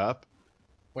suck it up.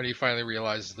 When he finally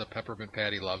realizes that Peppermint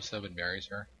Patty loves him and marries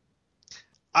her.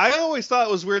 I always thought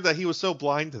it was weird that he was so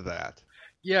blind to that.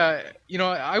 Yeah,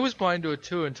 I was blind to it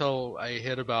too until I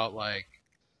hit about like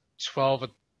 12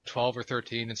 or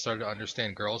 13 and started to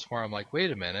understand girls more. I'm like,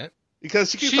 wait a minute.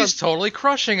 Because she's totally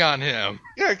crushing on him.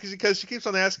 Yeah, because she keeps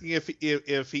on asking if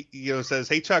he says,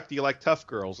 "Hey Chuck, do you like tough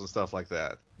girls?" and stuff like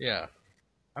that. Yeah,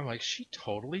 I'm like, she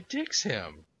totally digs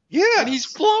him. Yeah, and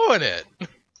he's blowing it.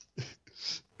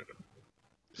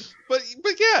 but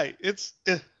yeah, it's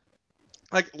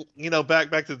like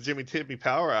back to the Jimmy Timmy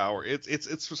Power Hour.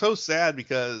 It's so sad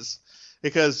because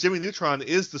Jimmy Neutron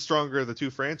is the stronger of the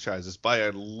two franchises by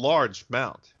a large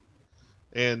amount,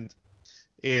 and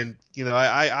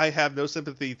I have no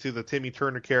sympathy to the Timmy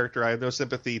Turner character. I have no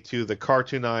sympathy to the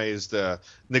cartoonized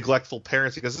neglectful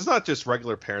parents, because it's not just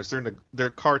regular parents. They're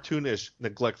cartoonish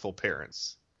neglectful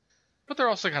parents. But they're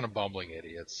also kind of bumbling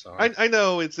idiots. So. I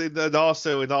know and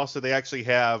also they actually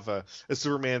have a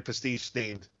Superman pastiche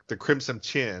named the Crimson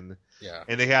Chin. Yeah.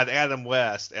 And they had Adam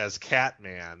West as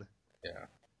Catman. Yeah.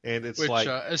 And it's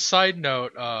a side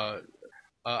note, I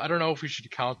don't know if we should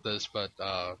count this, but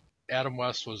Adam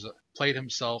West played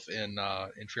himself in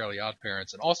Fairly Odd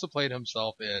Parents and also played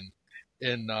himself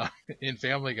in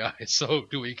Family Guy. So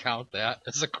do we count that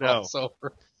as a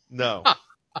crossover? No.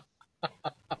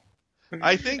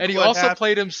 I think, and he also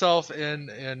played himself in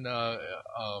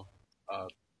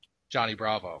Johnny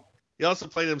Bravo. He also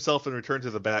played himself in Return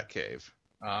to the Batcave.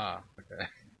 Ah, okay.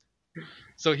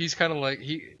 So he's kind of like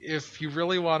if he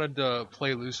really wanted to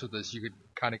play loose with this, you could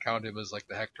kind of count him as like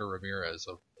the Hector Ramirez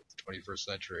of the 21st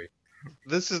century.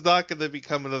 This is not going to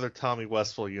become another Tommy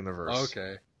Westphal universe.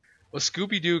 Okay. Well,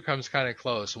 Scooby-Doo comes kind of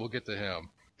close. We'll get to him.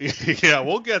 Yeah,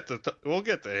 we'll get to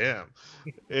him.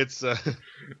 It's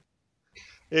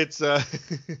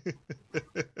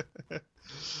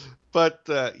but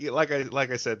like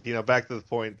I said, back to the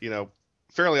point,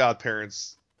 Fairly Odd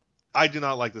Parents. I do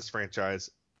not like this franchise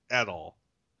at all.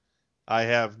 I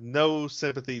have no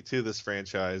sympathy to this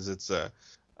franchise. It's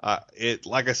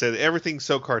like I said, everything's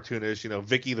so cartoonish.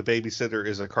 Vicky the babysitter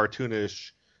is a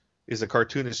cartoonish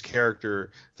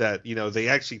character that they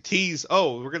actually tease.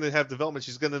 Oh, we're gonna have development.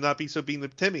 She's gonna not be so being the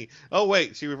Timmy. Oh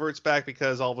wait, she reverts back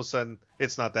because all of a sudden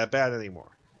it's not that bad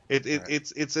anymore. It's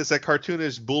a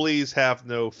cartoonish bullies have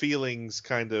no feelings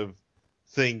kind of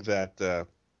thing that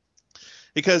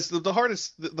because the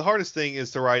hardest thing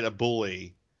is to write a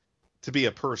bully to be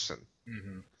a person.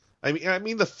 Mm-hmm. I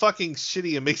mean the fucking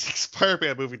shitty Amazing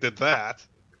Spider-Man movie did that.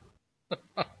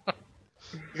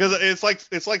 Because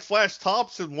it's like Flash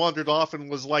Thompson wandered off and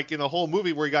was like in a whole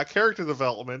movie where he got character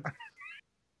development.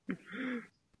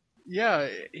 Yeah,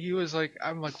 he was like,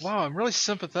 I'm like, wow, I'm really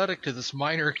sympathetic to this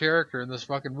minor character in this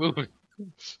fucking movie.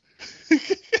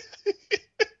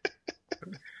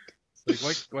 It's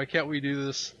like, why can't we do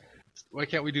this? Why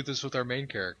can't we do this with our main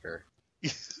character?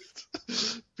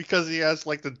 Because he has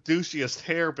like the douchiest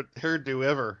hairdo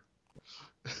ever.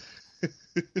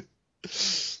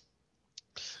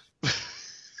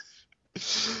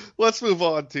 Let's move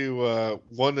on to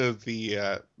one of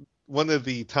the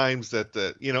times that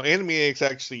Animaniacs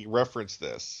actually referenced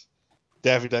this.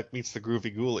 Daffy Duck meets the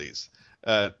Groovy Ghoulies.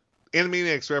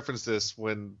 Animaniacs referenced this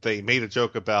when they made a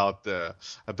joke about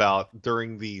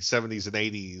during the 70s and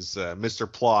 80s, Mr.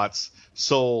 Plotz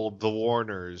sold the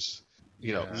Warners,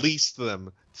 leased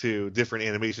them to different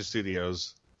animation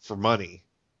studios for money.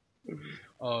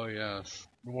 Oh yes,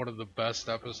 one of the best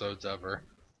episodes ever.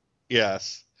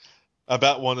 Yes,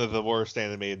 about one of the worst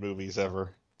animated movies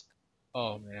ever.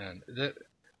 Oh man,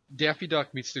 Daffy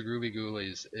Duck meets the Groovy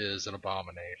Ghoulies is an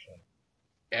abomination,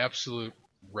 absolute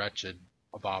wretched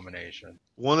abomination.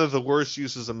 One of the worst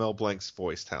uses of Mel Blanc's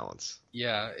voice talents.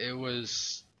 Yeah, it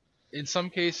was. In some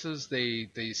cases, they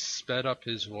sped up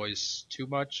his voice too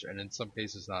much, and in some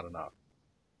cases, not enough.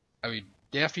 I mean,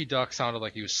 Daffy Duck sounded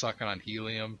like he was sucking on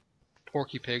helium.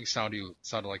 Porky Pig sounded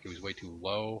like it was way too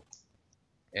low.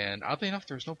 And oddly enough,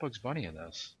 there was no Bugs Bunny in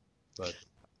this. But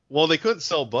well, they couldn't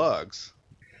sell Bugs.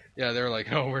 Yeah, they were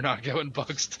like, oh, we're not giving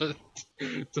Bugs to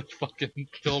fucking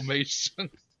Filmation.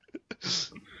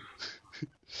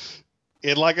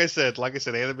 And like I said,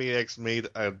 Animaniacs made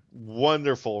a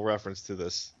wonderful reference to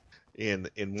this in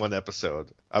one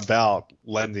episode about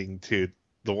lending to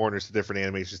the Warners to different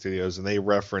animation studios, and they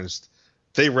referenced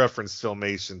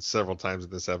Filmation several times in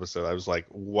this episode. I was like,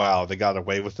 wow, they got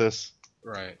away with this.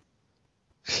 Right.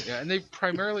 Yeah, and they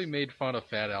primarily made fun of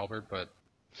Fat Albert, but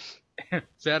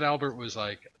Fat Albert was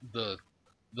like the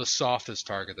softest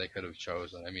target they could have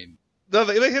chosen. I mean, no,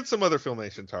 they hit some other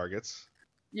Filmation targets.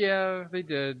 Yeah, they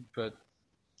did, but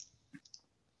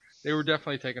they were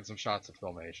definitely taking some shots at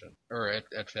Filmation, or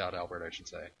at Fat Albert, I should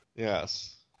say.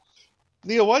 Yes.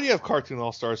 Neil, why do you have Cartoon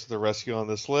All-Stars to the rescue on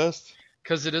this list?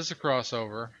 Because it is a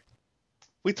crossover.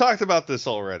 We talked about this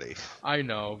already. I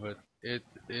know, but it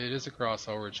is a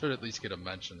crossover. It should at least get a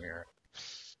mention here.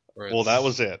 Well, that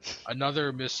was it.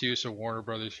 Another misuse of Warner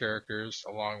Brothers characters,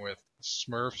 along with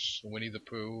Smurfs, Winnie the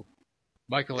Pooh,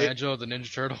 Michelangelo, the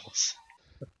Ninja Turtles.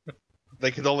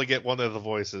 They could only get one of the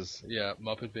voices. Yeah,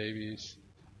 Muppet Babies.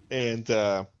 And,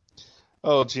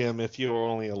 Jim, if you were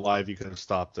only alive, you could have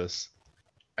stopped this.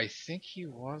 I think he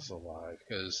was alive,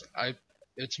 because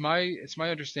it's my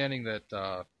understanding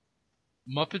that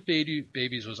Muppet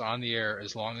Babies was on the air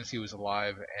as long as he was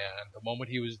alive, and the moment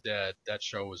he was dead, that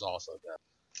show was also dead.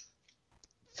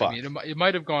 Fuck. I mean, it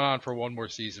might have gone on for one more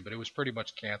season, but it was pretty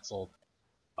much canceled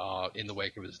in the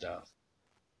wake of his death.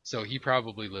 So he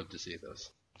probably lived to see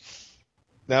this.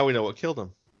 Now we know what killed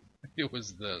him. It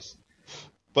was this.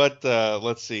 But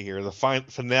let's see here. The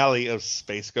finale of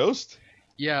Space Ghost.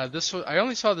 Yeah, I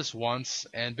only saw this once,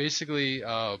 and basically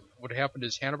what happened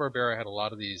is Hanna-Barbera had a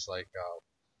lot of these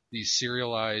these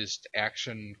serialized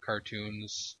action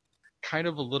cartoons, kind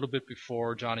of a little bit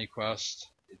before Johnny Quest.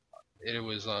 It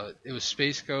was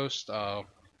Space Ghost,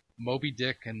 Moby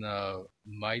Dick and the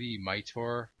Mighty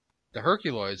Mightor, the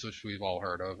Herculoids, which we've all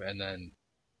heard of, and then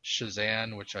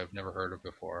Shazam, which I've never heard of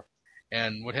before.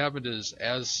 And what happened is,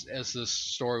 as this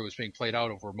story was being played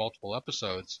out over multiple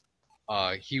episodes,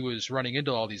 he was running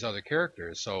into all these other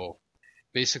characters. So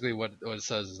basically, what it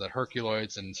says is that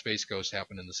Herculoids and Space Ghost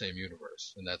happen in the same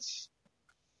universe, and that's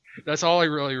all I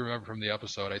really remember from the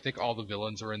episode. I think all the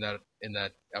villains were in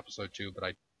that episode too, but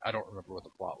I don't remember what the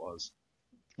plot was.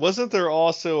 Wasn't there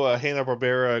also a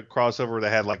Hanna-Barbera crossover that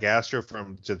had like Astro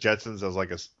from the Jetsons as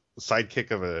like a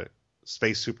sidekick of a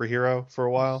space superhero for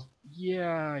a while?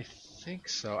 Yeah, I think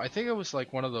so. I think it was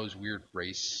like one of those weird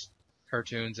race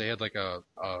cartoons. They had like a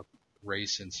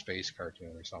race in space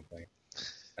cartoon or something,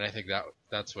 and I think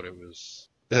that's what it was.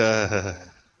 Yeah.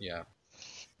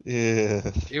 Yeah.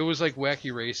 It was like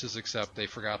wacky races, except they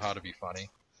forgot how to be funny.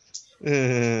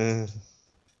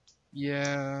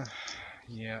 Yeah.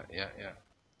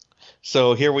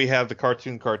 So here we have the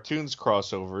cartoons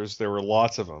crossovers. There were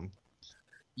lots of them.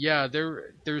 Yeah,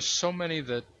 there's so many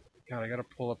that. God, I gotta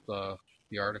pull up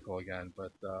the article again,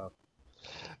 but.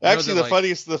 Actually,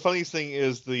 the funniest thing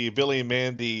is the Billy and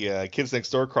Mandy Kids Next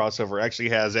Door crossover actually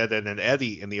has Ed, Edd and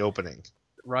Eddy in the opening.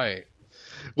 Right.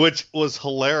 Which was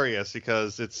hilarious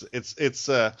because it's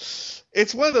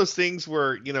one of those things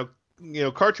where you know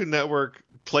Cartoon Network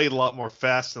played a lot more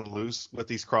fast and loose with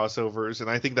these crossovers, and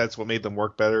I think that's what made them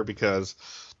work better because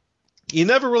you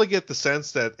never really get the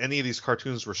sense that any of these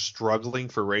cartoons were struggling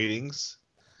for ratings.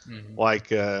 Mm-hmm. Like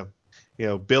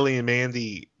Billy and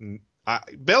Mandy.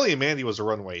 Billy and Mandy was a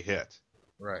runaway hit.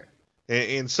 Right.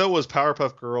 And so was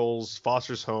Powerpuff Girls,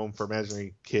 Foster's Home for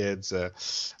Imaginary Kids,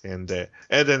 and Ed,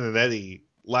 Edd and Eddy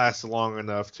lasted long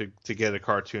enough to get a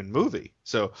cartoon movie.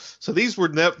 So these were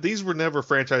never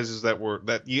franchises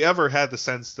that you ever had the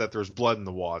sense that there's blood in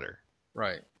the water.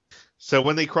 Right. So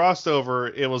when they crossed over,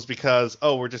 it was because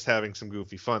we're just having some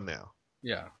goofy fun now.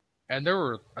 Yeah, and there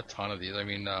were a ton of these. I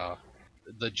mean,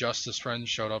 the Justice Friends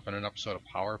showed up in an episode of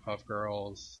Powerpuff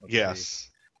Girls. Yes.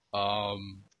 Yeah.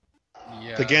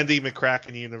 The Gandhi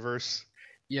McCracken universe.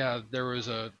 Yeah, there was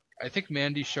I think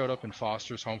Mandy showed up in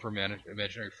Foster's Home for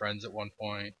Imaginary Friends at one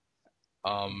point.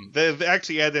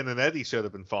 Actually, Ed and Eddy showed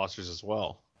up in Foster's as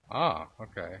well. Ah,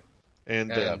 okay.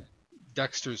 And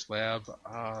Dexter's Lab.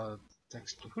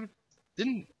 Who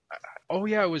didn't? Oh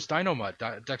yeah, it was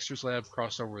Dynomutt. Dexter's Lab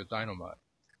crossed over with Dynomutt.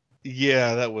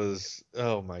 Yeah, that was.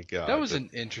 Oh my god. That was an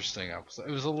interesting episode.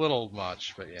 It was a little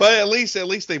much, but yeah. But at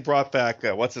least they brought back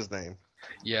what's his name?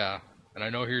 Yeah, and I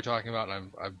know who you're talking about,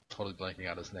 and I'm totally blanking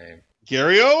out his name.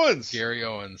 Gary Owens. Gary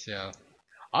Owens, yeah.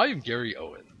 I'm Gary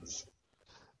Owens.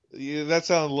 Yeah, that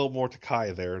sounded a little more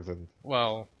Takai there than.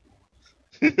 Well.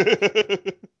 but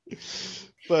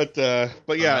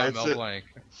yeah, it's blank.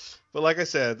 But like I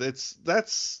said, that's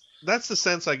the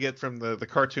sense I get from the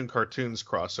cartoons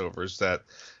crossovers, that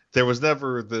there was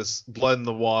never this blood in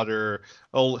the water.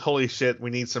 Oh, holy shit, we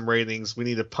need some ratings. We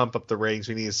need to pump up the ratings.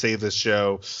 We need to save this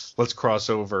show. Let's cross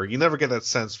over. You never get that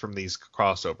sense from these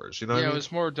crossovers. You know? Yeah, what I mean? It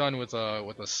was more done with a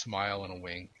smile and a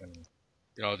wink, and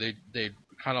they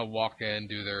kind of walk in,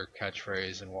 do their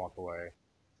catchphrase, and walk away.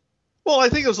 Well, I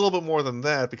think it was a little bit more than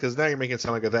that, because now you're making it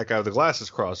sound like a That Guy with the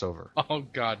Glasses crossover. Oh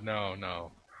God,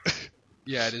 no.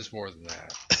 Yeah, it is more than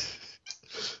that.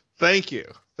 Thank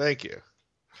you.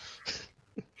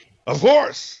 Of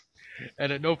course.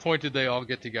 And at no point did they all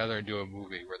get together and do a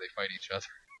movie where they fight each other.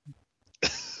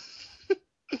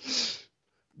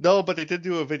 No, but they did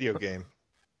do a video game.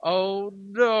 Oh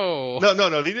no!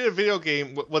 No. They did a video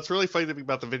game. What's really funny to me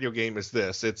about the video game is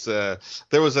this: it's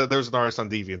there was an artist on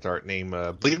DeviantArt named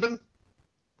Bleedman.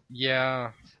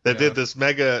 Yeah. That did this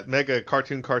mega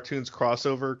cartoons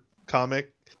crossover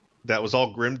comic that was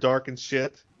all grimdark and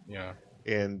shit. Yeah.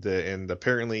 And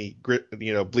apparently,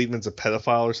 Bleedman's a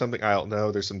pedophile or something. I don't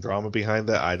know. There's some drama behind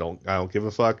that. I don't give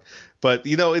a fuck. But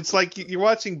it's like you're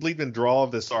watching Bleedman draw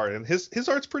this art, and his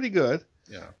art's pretty good.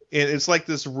 Yeah. And it's like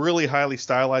this really highly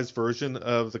stylized version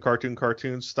of the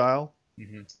cartoon style.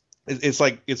 Mm-hmm. It's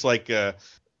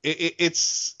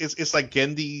like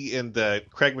Gandhi and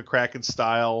Craig McCracken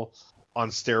style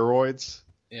on steroids.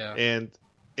 Yeah.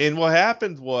 And what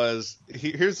happened was,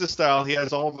 here's the style. He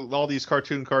has all these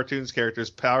cartoons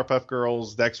characters: Powerpuff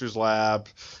Girls, Dexter's Lab,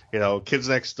 Kids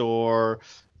Next Door,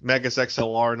 Megas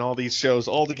XLR, and all these shows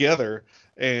all together.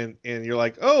 And you're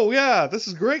like, oh yeah, this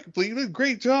is great, Bleedman,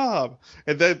 great job.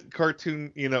 And then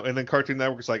Cartoon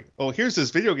Network's like, oh, here's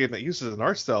this video game that uses an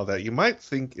art style that you might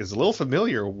think is a little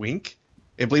familiar. Wink.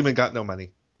 And Bleedman got no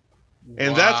money.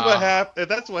 And wow.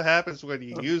 That's what happens when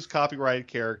you use copyrighted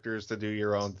characters to do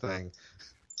your own thing.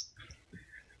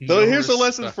 So here's a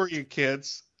lesson for you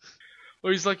kids.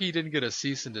 Well, he's lucky he didn't get a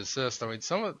cease and desist. I mean,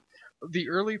 some of the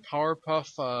early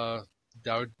Powerpuff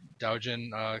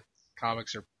Doujin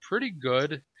comics are pretty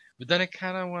good, but then it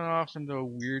kind of went off into a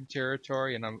weird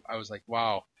territory, and I was like,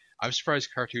 wow, I'm surprised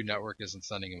Cartoon Network isn't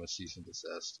sending him a cease and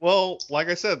desist. Well, like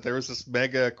I said, there was this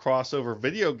mega crossover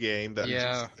video game that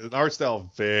is an art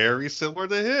style very similar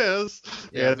to his.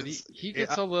 Yeah, but he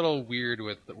gets a little weird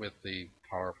with the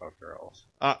Powerpuff Girls.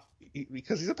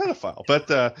 Because he's a pedophile.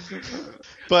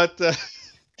 But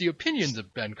the opinions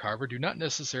of Ben Carver do not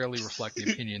necessarily reflect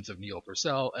the opinions of Neil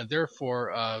Purcell, and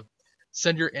therefore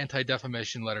send your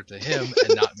anti-defamation letter to him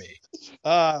and not me.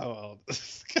 Well,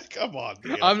 come on,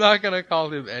 Neil. I'm not going to call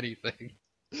him anything.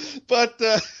 But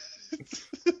the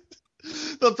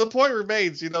point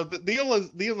remains, Neil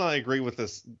and I agree with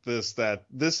this that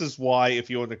this is why if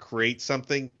you want to create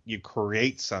something, you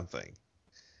create something.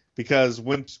 Because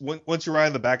once you ride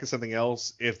on the back of something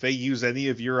else, if they use any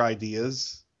of your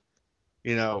ideas,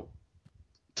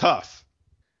 tough.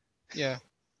 Yeah.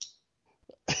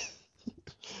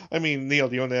 I mean, Neil,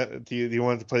 do you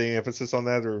want to put any emphasis on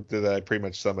that, or did I pretty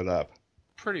much sum it up?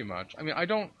 Pretty much. I mean, I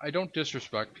don't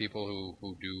disrespect people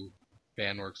who do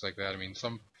fan works like that. I mean,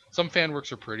 some fan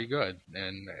works are pretty good,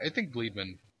 and I think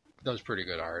Bleedman does pretty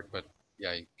good art. But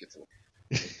yeah, he gets a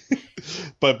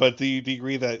But do you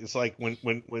agree that it's like when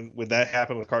that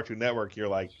happened with Cartoon Network, you're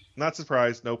like, not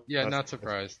surprised, nope. Yeah, not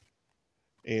surprised.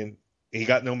 And he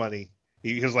got no money.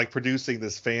 He was like producing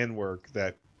this fan work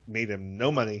that made him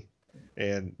no money,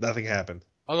 and nothing happened.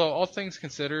 Although all things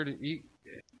considered,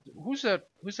 who's that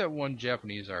one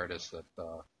Japanese artist that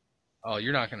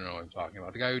you're not gonna know what I'm talking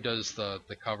about? The guy who does the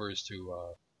covers to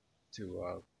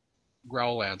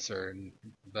Growlancer and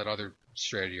that other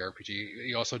strategy RPG.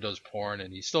 He also does porn,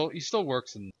 and he still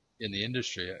works in the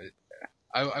industry.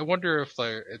 I wonder if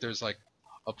there's like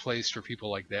a place for people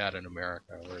like that in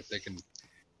America where they can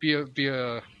be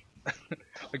a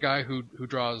a guy who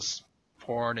draws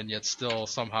porn and yet still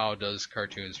somehow does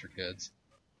cartoons for kids.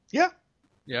 Yeah.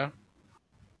 Yeah.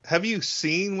 Have you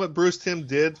seen what Bruce Timm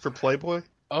did for Playboy?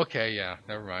 Okay, yeah,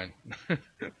 never mind.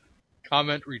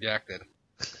 Comment redacted.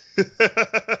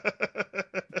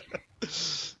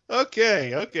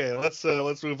 Okay.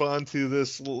 Let's move on to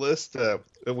this list.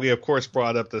 We of course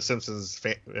brought up the Simpsons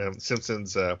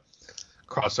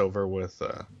crossover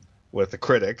with the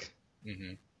Critic.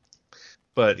 Mm-hmm.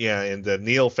 But yeah, and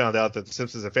Neil found out that the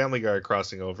Simpsons and Family Guy are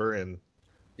crossing over, and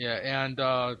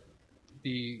the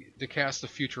cast of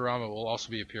Futurama will also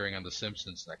be appearing on The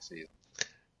Simpsons next season.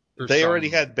 They already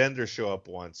had Bender show up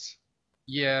once.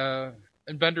 Yeah,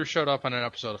 and Bender showed up on an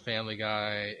episode of Family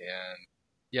Guy, and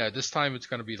yeah, this time it's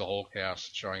going to be the whole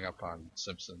cast showing up on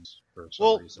Simpsons for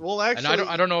some reason. Well, actually, and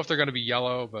I don't know if they're going to be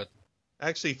yellow, but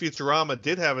actually, Futurama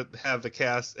did have the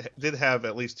cast did have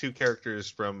at least two characters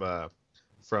from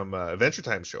Adventure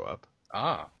Time show up.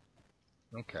 Ah,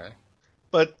 okay.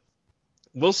 But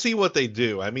we'll see what they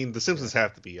do. I mean, the Simpsons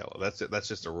have to be yellow. That's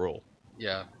just a rule.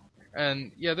 Yeah,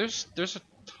 and yeah, there's a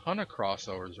ton of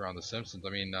crossovers around the Simpsons. I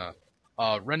mean,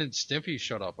 Ren and Stimpy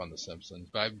showed up on the Simpsons,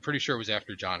 but I'm pretty sure it was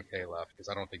after John Kay left because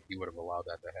I don't think he would have allowed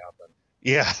that to happen.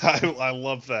 Yeah, I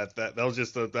love that. That was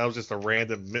just a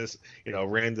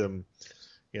random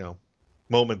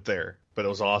moment there, but it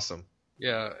was awesome.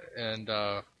 Yeah, and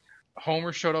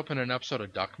Homer showed up in an episode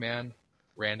of Duckman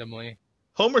randomly.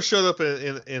 Homer showed up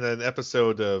in an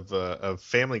episode of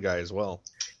Family Guy as well.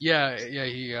 Yeah.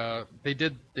 He they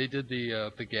did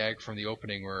the gag from the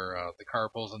opening where the car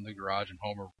pulls in the garage and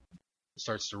Homer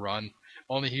starts to run.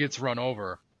 Only he gets run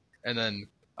over, and then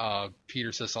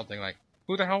Peter says something like,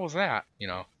 "Who the hell was that?"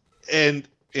 And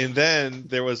then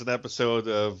there was an episode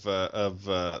of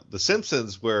The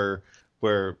Simpsons where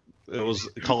it was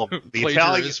called the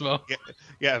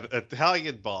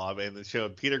Italian Bob, and it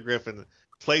showed Peter Griffin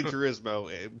plagiarist,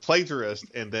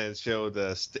 and then it showed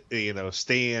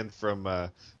Stan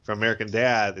from American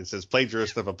Dad. It says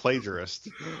plagiarist of a plagiarist.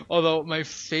 Although my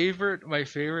favorite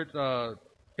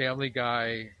Family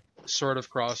Guy sort of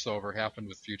crossover happened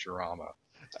with Futurama.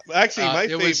 Actually, my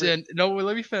favorite.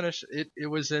 Let me finish. It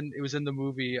was in the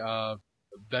movie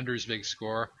Bender's Big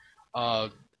Score.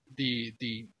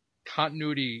 The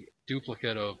continuity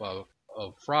duplicate of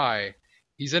Fry.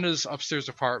 He's in his upstairs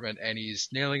apartment and he's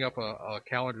nailing up a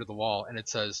calendar to the wall, and it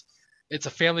says it's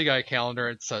a Family Guy calendar.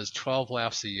 It says 12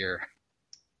 laughs a year.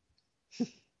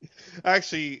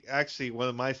 Actually, one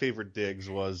of my favorite digs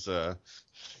was there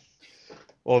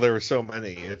were so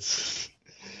many. It's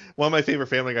one of my favorite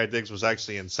Family Guy digs was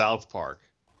actually in South Park,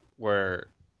 where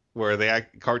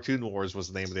Cartoon Wars was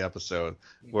the name of the episode,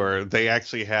 where they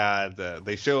actually had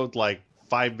they showed like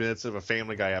 5 minutes of a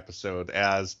Family Guy episode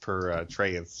as per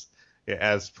Trey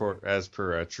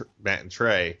Matt and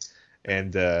Trey,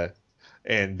 and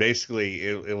basically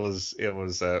it was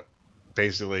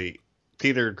basically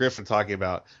Peter Griffin talking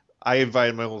about, I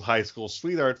invited my old high school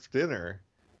sweetheart for dinner,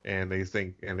 And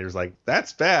there's like,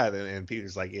 that's bad. And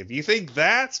Peter's like, if you think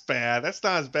that's bad, that's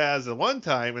not as bad as the one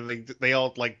time. And they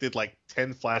all like did like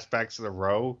 10 flashbacks in a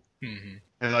row. Mm-hmm. And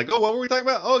they're like, oh, what were we talking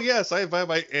about? Oh, yes, and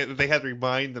they had to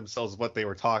remind themselves what they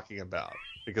were talking about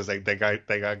because they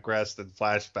digressed in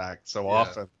flashback so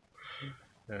often.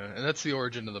 Yeah, and that's the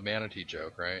origin of the manatee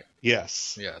joke, right?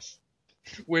 Yes. Yes.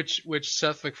 Which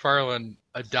Seth MacFarlane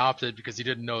adopted because he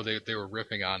didn't know they were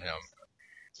riffing on him.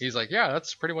 He's like, yeah,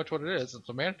 that's pretty much what it is. It's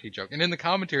a manatee joke. And in the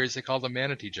commentaries, they call them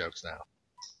manatee jokes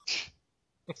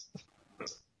now.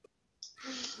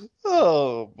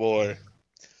 Oh, boy.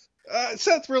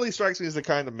 Seth really strikes me as the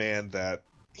kind of man that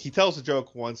he tells a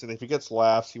joke once, and if he gets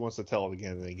laughs, he wants to tell it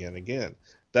again and again and again.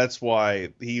 That's why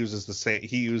he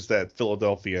used that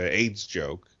Philadelphia AIDS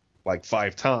joke like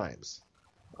 5 times.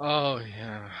 Oh,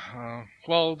 yeah.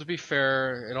 Well, to be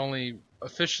fair, it only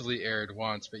officially aired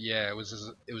once, but yeah, it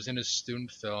was in his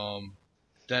student film.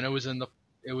 Then it was in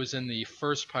the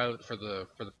first pilot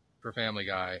for Family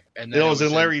Guy, and then it was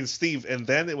in Larry and Steve, and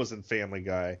then it was in Family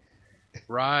Guy.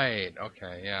 Right.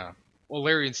 Okay. Yeah. Well,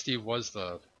 Larry and Steve was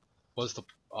the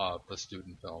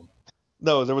student film.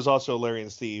 No, there was also Larry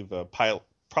and Steve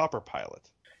proper pilot.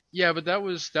 Yeah, but that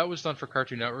was done for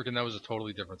Cartoon Network, and that was a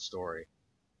totally different story.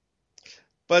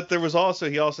 But there was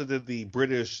he also did the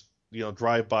British,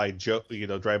 drive-by joke,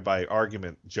 drive-by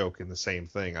argument joke in the same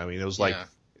thing. I mean, it was like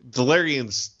the Larry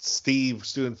and Steve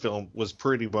student film was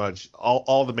pretty much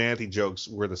all the manatee jokes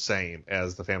were the same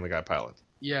as the Family Guy pilot.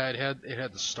 Yeah, it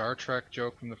had the Star Trek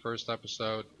joke from the first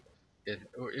episode. It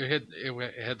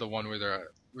had the one where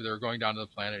they're going down to the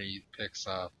planet. And he picks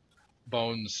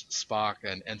Bones, Spock,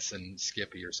 and Ensign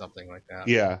Skippy or something like that.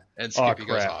 Yeah, and Skippy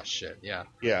goes, "Oh shit, yeah."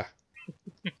 Yeah.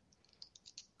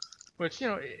 Which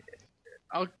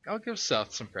I'll give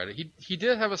Seth some credit. He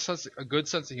did have a good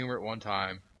sense of humor at one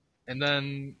time, and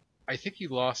then I think he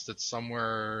lost it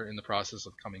somewhere in the process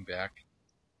of coming back.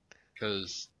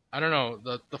 Because I don't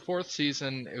know, the 4th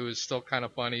season it was still kind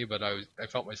of funny, but I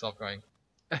felt myself going,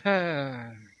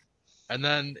 and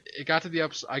then it got to the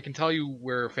episode. I can tell you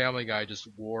where Family Guy just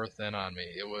wore thin on me.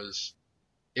 It was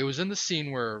in the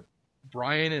scene where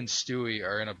Brian and Stewie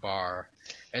are in a bar,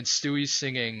 and Stewie's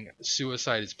singing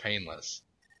 "Suicide is Painless,"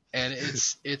 and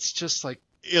it's just like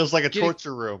it was like a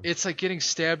torture room. It's like getting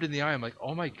stabbed in the eye. I'm like,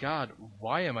 oh my god,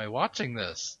 why am I watching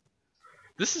this?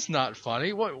 This is not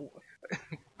funny. What?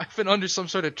 I've been under some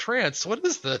sort of trance. What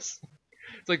is this?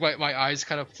 It's like my eyes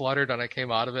kind of fluttered, and I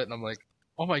came out of it, and I'm like,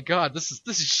 oh my god, this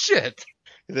is shit.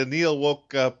 And then Neil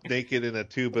woke up naked in a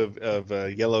tube of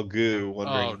yellow goo,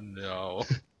 wondering. Oh no.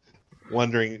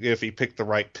 Wondering if he picked the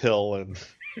right pill and.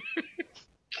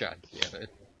 God damn it.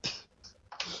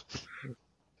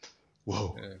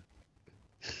 Whoa.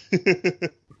 Yeah.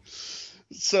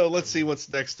 So let's see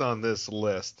what's next on this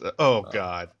list. Oh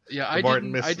God. Yeah, I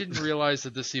didn't realize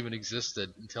that this even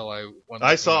existed until I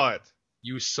saw it.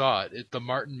 You saw it. The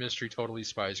Martin Mystery Totally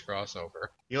Spies crossover.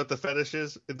 You know what the fetish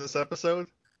is in this episode?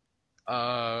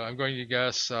 I'm going to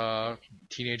guess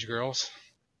teenage girls.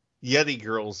 Yeti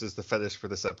girls is the fetish for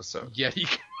this episode. Yeti.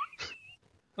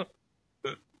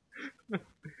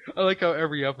 I like how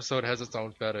every episode has its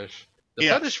own fetish. The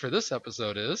fetish for this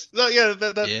episode is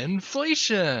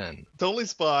inflation. Totally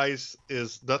Spies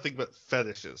is nothing but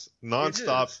fetishes,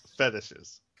 non-stop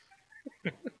fetishes.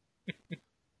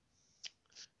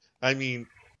 I mean,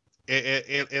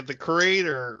 and the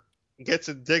creator gets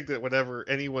indignant whenever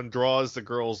anyone draws the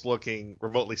girls looking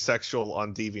remotely sexual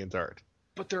on DeviantArt.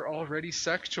 But they're already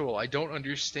sexual. I don't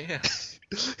understand.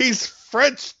 He's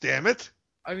French, damn it.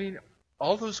 I mean,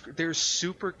 they're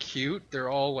super cute. They're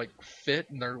all like fit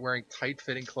and they're wearing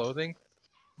tight-fitting clothing.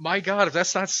 My God, if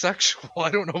that's not sexual,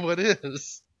 I don't know what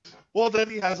is. Well, then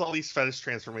he has all these fetish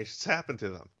transformations happen to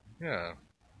them. Yeah.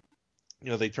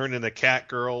 They turn into cat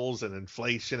girls and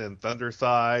inflation and thunder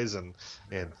thighs and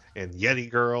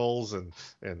Yeti girls and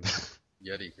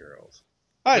Yeti girls.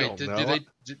 I don't know.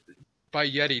 By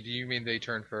Yeti, do you mean they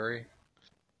turn furry?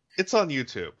 It's on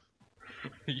YouTube.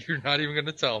 You're not even going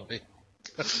to tell me.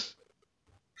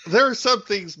 There are some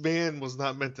things man was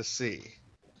not meant to see.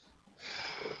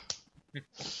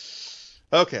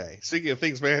 Okay, speaking of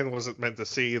things man wasn't meant to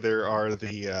see, there are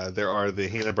the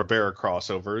Hanna-Barbera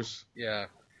crossovers. Yeah.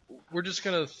 We're just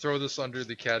going to throw this under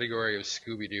the category of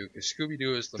Scooby-Doo, because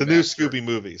Scooby-Doo is the new Scooby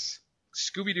movies.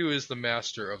 Scooby-Doo is the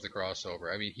master of the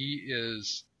crossover. I mean, he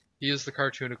is the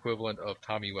cartoon equivalent of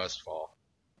Tommy Westfall.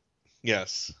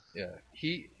 Yes. Yeah.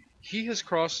 He has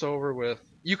crossed over with.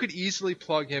 You could easily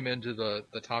plug him into the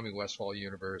Tommy Westfall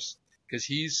universe because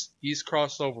he's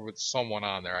crossed over with someone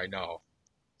on there. I know.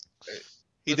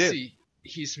 He did. See.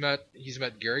 He's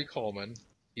met Gary Coleman.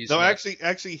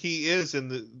 Actually, he is in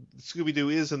the Scooby-Doo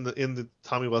is in the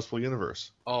Tommy Westphal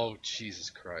universe. Oh, Jesus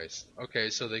Christ. Okay,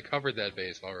 so they covered that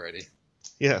base already.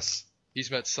 Yes. He's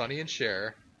met Sonny and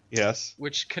Cher. Yes.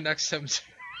 Which connects him to...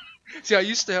 See, I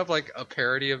used to have like a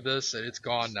parody of this, and it's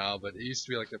gone now, but it used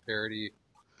to be like a parody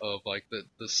of like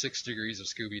the 6 degrees of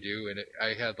Scooby-Doo, and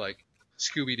I had like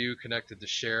Scooby-Doo connected to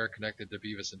Cher, connected to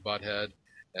Beavis and Butthead,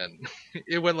 and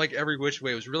it went like every which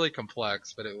way. It was really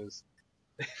complex, but it was...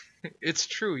 It's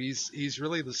true. He's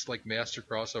really this like master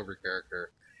crossover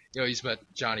character. You know, he's met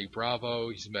Johnny Bravo.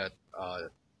 He's met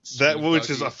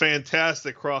which is a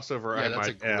fantastic crossover. Yeah, I that's might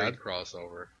a great add.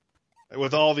 crossover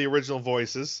With all the original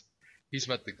voices. He's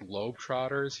met the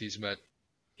Globetrotters. He's met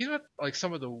like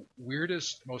some of the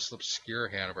weirdest, most obscure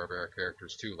Hanna-Barbera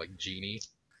characters too, like Genie.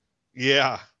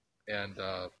 Yeah. And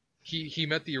he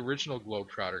met the original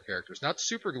Globetrotter characters, not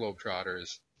Super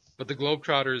Globetrotters, but the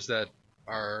Globetrotters that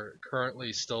are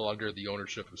currently still under the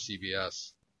ownership of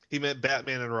CBS. He met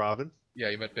Batman and Robin.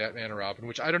 Yeah, he met Batman and Robin,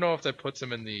 which I don't know if that puts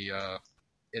him in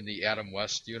the Adam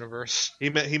West universe. He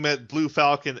met Blue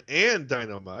Falcon and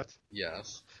Dynomutt.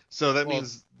 Yes. So that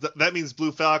means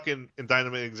Blue Falcon and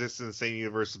Dynamite exist in the same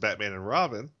universe as Batman and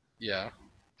Robin. Yeah.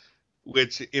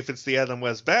 Which, if it's the Adam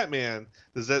West Batman,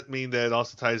 does that mean that it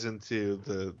also ties into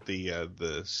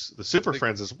the Super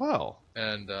Friends as well?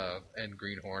 And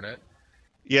Green Hornet.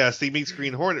 Yes, he meets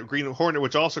Green Hornet. Green Hornet,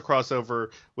 which also cross over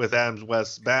with Adam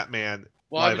West's Batman.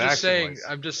 Well,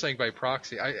 I'm just saying by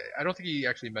proxy. I don't think he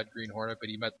actually met Green Hornet, but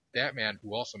he met Batman,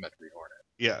 who also met Green Hornet.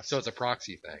 Yes. So it's a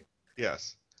proxy thing.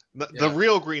 Yes. The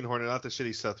real Green Hornet, not the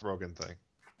shitty Seth Rogen thing.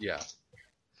 Yeah.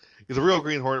 The real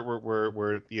Green Hornet,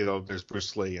 where there's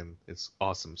Bruce Lee and it's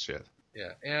awesome shit.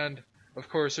 Yeah, and of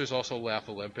course there's also Laugh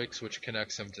Olympics, which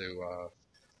connects him to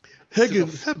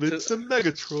Heavens to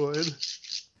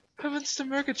Megatroid. Heavens to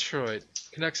Megatroid.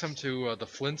 Connects him to the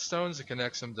Flintstones. It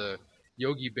connects him to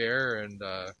Yogi Bear and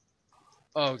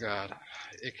oh god,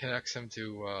 it connects him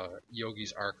to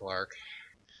Yogi's Ark Lark.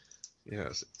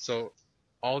 Yes. So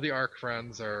all the Ark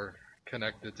friends are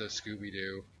connected to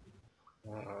Scooby-Doo.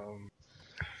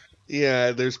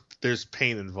 Yeah, there's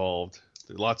pain involved.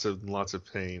 There's lots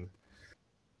of pain.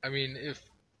 I mean, if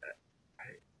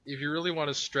you really want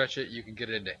to stretch it, you can get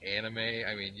it into anime.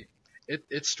 I mean,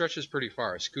 it stretches pretty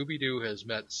far. Scooby-Doo has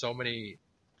met so many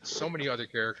other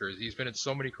characters. He's been in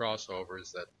so many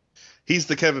crossovers that he's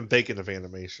the Kevin Bacon of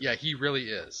animation. Yeah, he really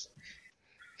is.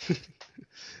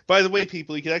 By the way,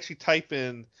 people, you can actually type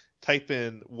in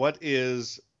what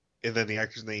is and then the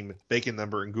actor's name, Bacon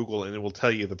number in Google, and it will tell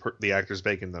you the actor's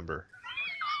Bacon number.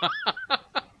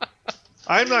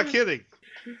 I'm not kidding.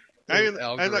 There's an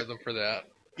algorithm for that.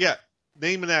 Yeah,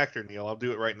 name an actor, Neil. I'll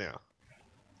do it right now.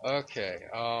 Okay.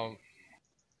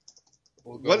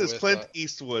 What is Clint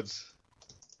Eastwood's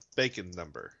Bacon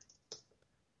number?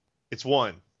 It's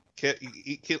 1.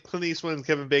 Clint Eastwood and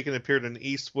Kevin Bacon appeared in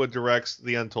Eastwood Direct's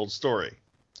The Untold Story.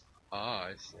 Ah,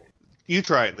 I see. You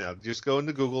try it now. Just go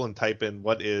into Google and type in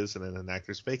what is and then an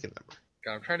actor's Bacon number.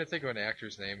 God, I'm trying to think of an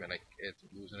actor's name and it's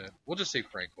losing it. We'll just say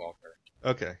Frank Welker.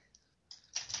 Okay.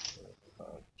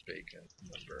 Bacon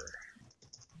number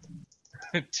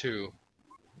 2.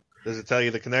 Does it tell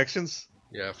you the connections?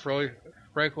 Yeah, Frank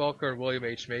Welker and William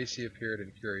H. Macy appeared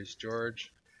in Curious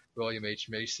George. William H.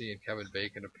 Macy and Kevin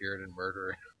Bacon appeared in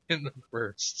Murder in the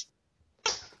First.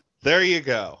 There you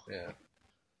go. Yeah.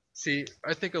 See,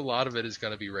 I think a lot of it is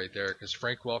going to be right there because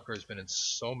Frank Welker has been in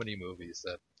so many movies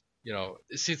that,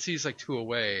 since he's like 2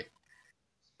 away,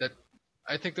 that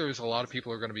I think there's a lot of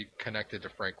people who are going to be connected to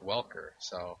Frank Welker.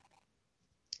 So,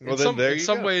 in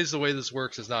some ways, the way this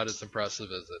works is not as impressive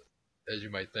as you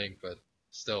might think, but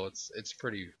still, it's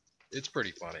pretty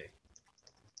funny.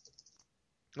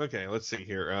 Okay, let's see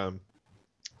here.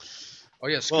 Oh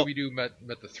yeah, Scooby-Doo met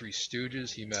the Three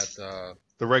Stooges. He met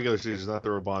the regular Stooges, not the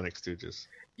Robotnik Stooges.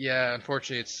 Yeah,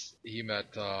 unfortunately, he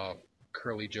met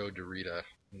Curly Joe Dorita,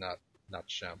 not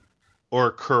Shemp.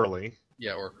 Or Curly.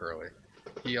 Yeah, or Curly.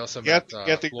 He also met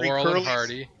Laurel and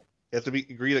Hardy. You have to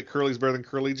agree that Curly's better than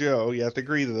Curly Joe. You have to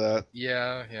agree to that.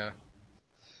 Yeah.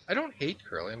 I don't hate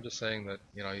Curly. I'm just saying that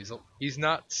he's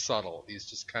not subtle. He's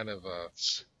just kind of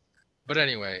But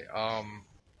anyway,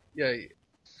 yeah,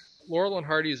 Laurel and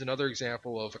Hardy is another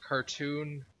example of a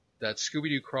cartoon that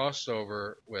Scooby-Doo crossed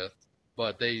over with,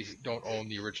 but they don't own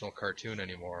the original cartoon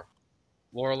anymore.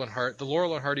 The Laurel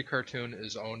and Hardy cartoon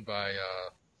is owned by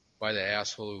the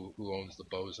asshole who owns the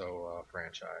Bozo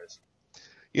franchise.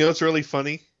 You know what's really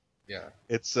funny? Yeah.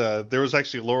 It's there was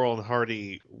actually Laurel and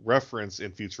Hardy reference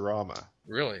in Futurama.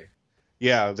 Really?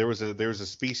 Yeah, there was a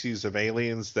species of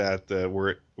aliens that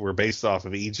were based off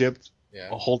of Egypt, yeah,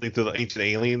 holding to the ancient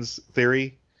aliens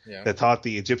theory. that taught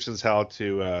the Egyptians how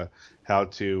to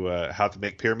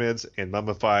make pyramids and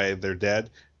mummify their dead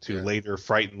to later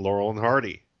frighten Laurel and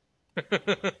Hardy.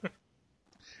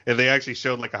 And they actually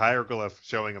showed like a hieroglyph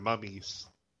showing a mummy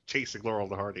chasing Laurel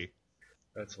and Hardy.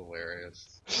 That's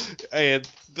hilarious. And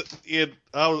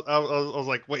I was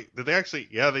like, wait, did they actually?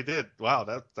 Yeah, they did.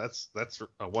 Wow, that's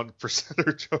a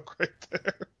 1% joke right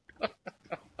there.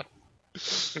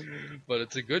 But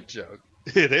it's a good joke.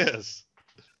 It is.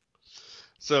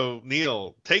 So,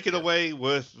 Neil, take it away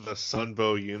with the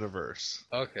Sunbow universe.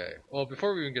 Okay. Well,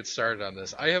 before we even get started on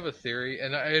this, I have a theory,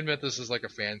 and I admit this is like a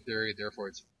fan theory,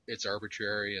 therefore it's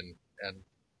arbitrary and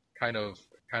kind of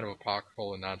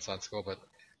apocryphal and nonsensical, but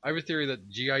I have a theory that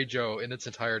G.I. Joe in its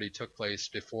entirety took place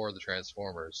before the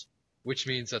Transformers, which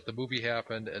means that the movie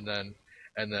happened and then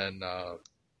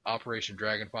Operation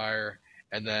Dragonfire,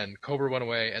 and then Cobra went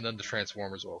away, and then the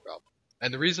Transformers woke up.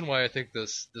 And the reason why I think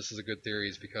this is a good theory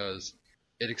is because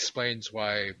it explains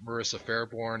why Marissa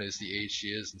Fairborn is the age she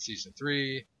is in Season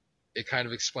 3. It kind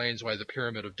of explains why the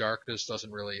Pyramid of Darkness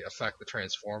doesn't really affect the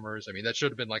Transformers. I mean, that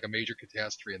should have been like a major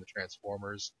catastrophe in the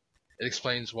Transformers. It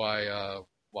explains why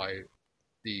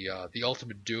the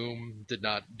Ultimate Doom did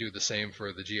not do the same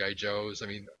for the G.I. Joes. I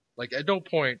mean, like, at no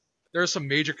point, there are some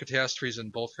major catastrophes in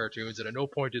both cartoons, and at no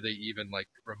point do they even, like,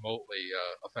 remotely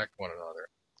affect one another.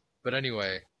 But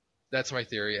anyway, that's my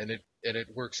theory, and it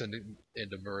works into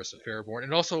Marissa Fairborn.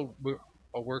 It also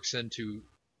works into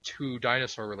 2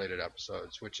 dinosaur-related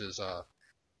episodes, which is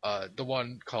the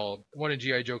one in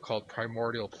G.I. Joe called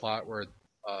Primordial Plot, where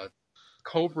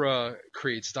Cobra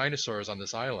creates dinosaurs on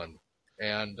this island.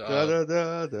 And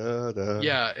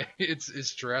yeah,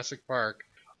 it's Jurassic Park,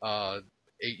 8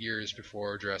 years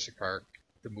before Jurassic Park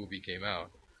the movie came out,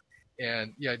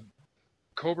 and yeah,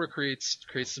 Cobra creates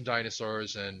some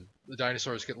dinosaurs, and the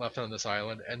dinosaurs get left on this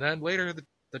island, and then later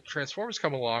the Transformers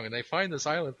come along and they find this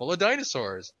island full of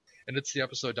dinosaurs, and it's the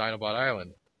episode Dinobot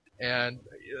Island, and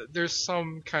there's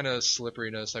some kind of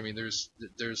slipperiness. I mean,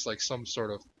 there's like some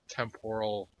sort of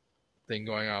temporal thing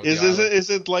going on. Is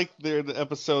it like the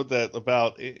episode that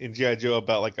about in G.I. Joe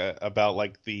about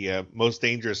the most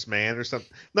dangerous man or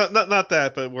something? Not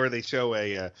that, but where they show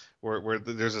where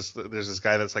there's this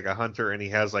guy that's like a hunter and he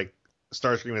has like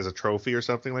Starscream as a trophy or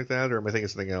something like that, or am I thinking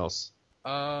something else?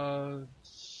 I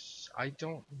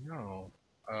don't know.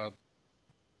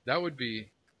 That would be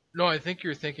no. I think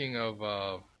you're thinking of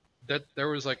that. There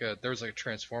was like a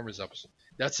Transformers episode.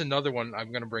 That's another one.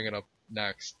 I'm gonna bring it up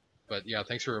next. But yeah,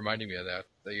 thanks for reminding me of that.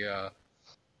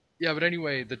 But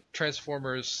anyway, the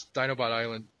Transformers Dinobot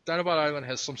Island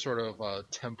has some sort of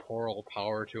temporal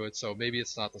power to it, so maybe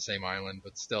it's not the same island,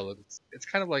 but still, it's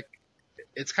kind of like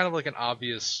an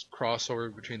obvious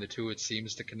crossover between the two. It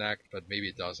seems to connect, but maybe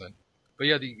it doesn't. But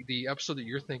yeah, the episode that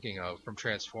you're thinking of from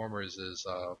Transformers is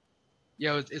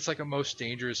it's like a most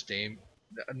dangerous game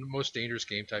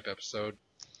type episode,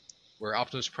 where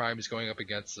Optimus Prime is going up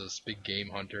against this big game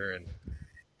hunter,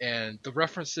 and the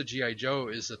reference to G.I. Joe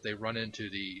is that they run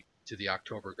into the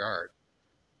October Guard,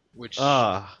 which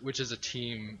is a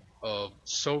team of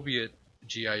Soviet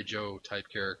G.I. Joe type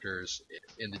characters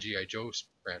in the G.I. Joe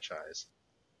franchise.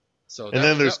 So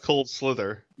then there's Cold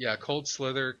Slither. Yeah, Cold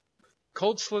Slither.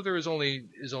 Cold Slither is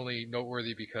only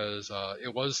noteworthy because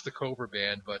it was the Cobra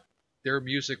band, but their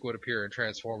music would appear in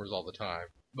Transformers all the time,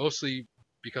 mostly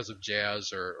because of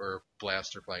jazz or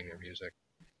Blaster playing their music.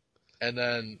 And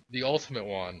then the ultimate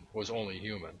one was Only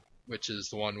Human, which is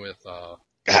the one with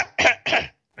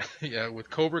with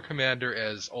Cobra Commander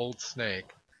as Old Snake,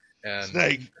 and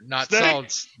Snake. Not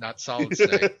Solid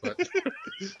Snake, but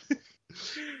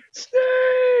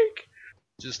Snake,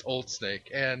 just Old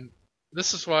Snake. And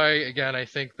this is why, again, I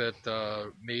think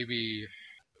that maybe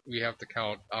we have to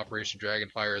count Operation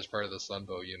Dragonfire as part of the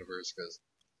Sunbow universe, because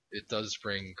it does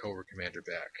bring Cobra Commander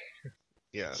back.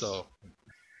 Yeah. So,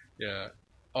 yeah.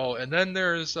 Oh, and then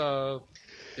there's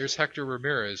Hector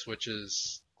Ramirez, which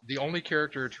is the only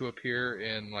character to appear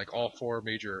in like all 4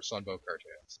 major Sunbow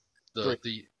cartoons.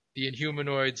 The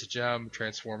Inhumanoids, Gem,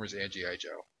 Transformers, and G.I.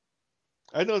 Joe.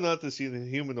 I know not to see the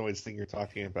Humanoids thing you're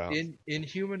talking about.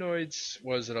 Inhumanoids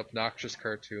was an obnoxious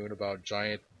cartoon about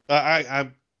giant.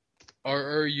 I'm. Or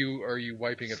are you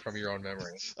wiping it from your own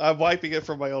memory? I'm wiping it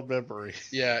from my own memory.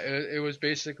 Yeah, it was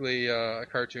basically a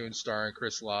cartoon starring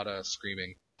Chris Latta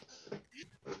screaming.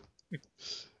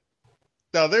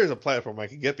 Now there's a platform I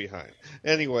can get behind.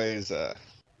 Anyways,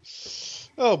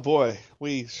 oh boy,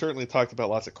 we certainly talked about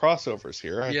lots of crossovers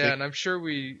here. And I'm sure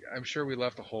we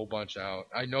left a whole bunch out.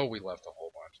 I know we left a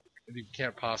whole bunch. We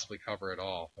can't possibly cover it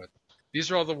all, but these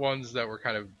are all the ones that were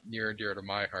kind of near and dear to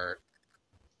my heart.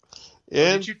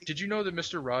 And did you know that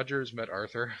Mr. Rogers met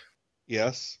Arthur?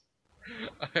 Yes.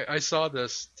 I saw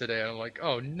this today, and I'm like,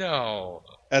 oh no.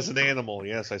 As an animal,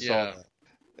 yes, I saw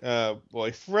that.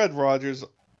 Boy, Fred Rogers,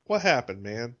 what happened,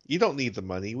 man? You don't need the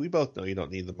money. We both know you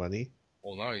don't need the money.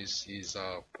 Well, now he's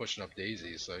pushing up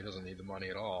daisies, so he doesn't need the money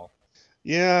at all.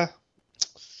 Yeah,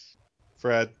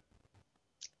 Fred.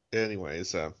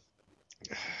 Anyways,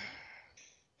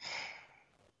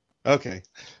 okay.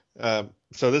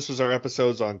 So this was our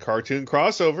episodes on cartoon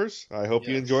crossovers. I hope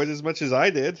you enjoyed as much as I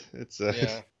did. It's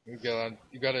yeah, you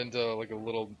got into like a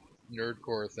little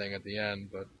nerdcore thing at the end,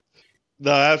 but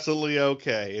no, absolutely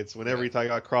okay. It's whenever you talk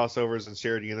about crossovers and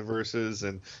shared universes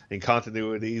and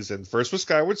continuities, and first with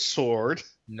Skyward Sword.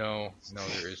 No,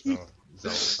 there is no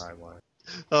Zelda timeline.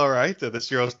 All right, this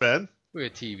is your host Ben. We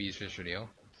had TV's Mr. Neil.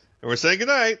 And we're saying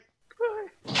goodnight.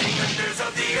 Defenders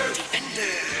of the Earth.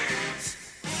 Defenders.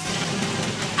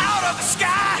 Out of the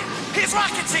sky, his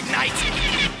rockets ignite.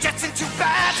 Jets into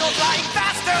battle, flying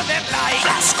faster than light.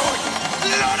 Flash Gordon.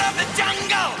 Lord of the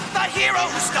jungle, the hero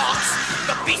who stalks.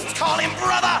 The beasts call him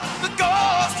brother, the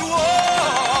goes to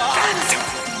war.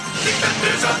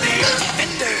 Defenders of the Earth.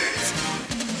 Defenders.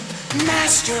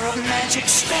 Master of magic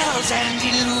spells and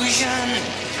illusion.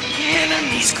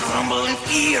 Enemies crumble in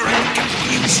fear and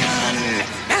confusion.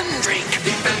 Mandrake.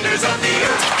 Defenders of the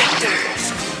Earth. Defenders.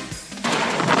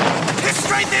 His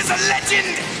strength is a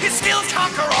legend. His skills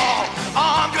conquer all.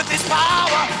 Armed with his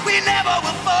power, we never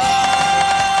will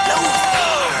fall.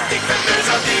 Lothar. Defenders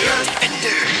of the Earth.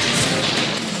 Defenders.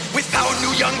 With our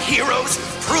new young heroes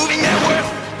proving their worth.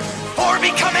 4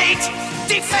 become 8.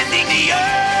 Defending the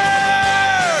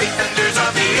Earth. Defenders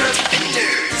of the Earth.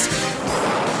 Defenders.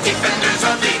 Defenders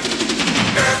of the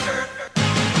Earth.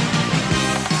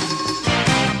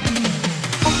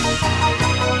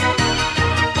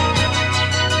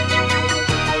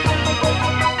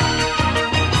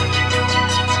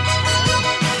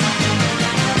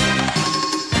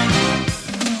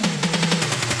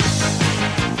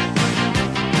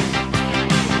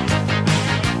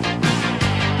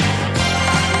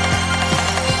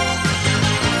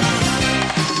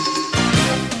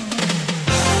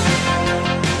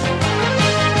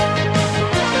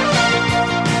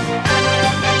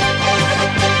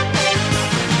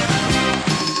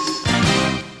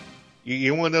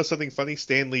 You want to know something funny?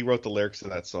 Stan Lee wrote the lyrics to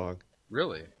that song.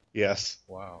 Really? Yes.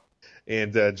 Wow.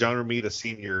 And John Romita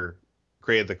Sr.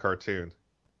 created the cartoon.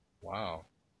 Wow.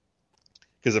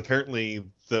 Because apparently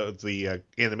the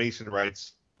animation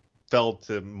rights fell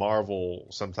to Marvel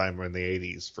sometime in the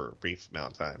 80s for a brief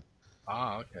amount of time.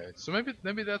 Ah, okay. So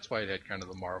maybe that's why it had kind of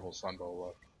the Marvel Sunbow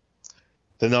look.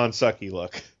 The non-sucky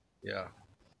look. Yeah.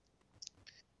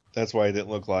 That's why it didn't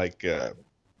look like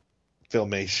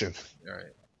Filmation.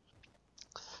 Right.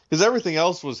 Because everything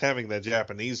else was having that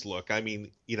Japanese look. I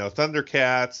mean,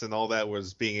 Thundercats and all that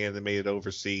was being animated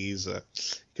overseas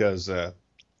because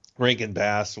Rankin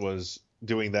Bass was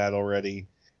doing that already.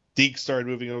 Deke started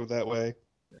moving over that way.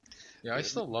 Yeah, I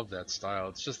still love that style.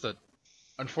 It's just that,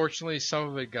 unfortunately, some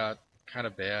of it got kind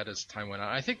of bad as time went on.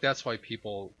 I think that's why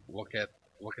people look at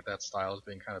that style as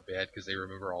being kind of bad, because they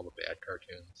remember all the bad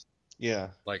cartoons.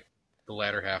 Yeah. Like the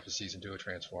latter half of season 2 of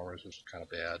Transformers was kind of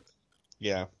bad.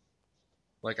 Yeah.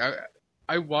 Like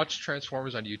I watch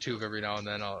Transformers on YouTube every now and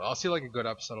then. I'll see like a good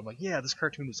episode. I'm like, yeah, this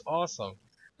cartoon is awesome.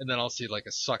 And then I'll see like a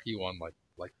sucky one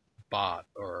like Bot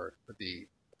or the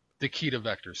Key to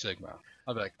Vector Sigma.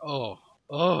 I'll be like, oh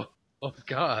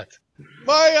God.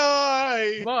 My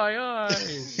eye! My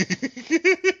eyes!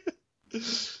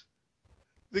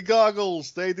 The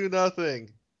goggles, they do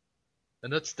nothing.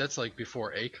 And that's like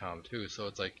before ACOM too, so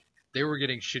it's like they were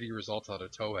getting shitty results out of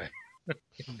Toei.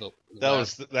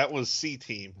 That was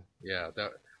C-Team. Yeah,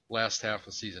 that last half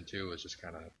of season 2 was just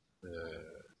kind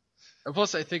of.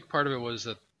 Plus, I think part of it was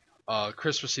that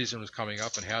Christmas season was coming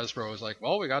up, and Hasbro was like,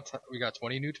 "Well, we got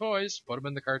 20 new toys. Put them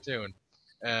in the cartoon,"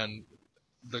 and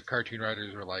the cartoon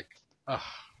writers were like,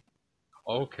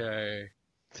 okay.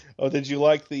 Oh, did you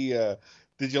like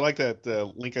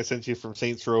that link I sent you from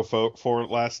Saints Row 4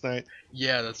 last night?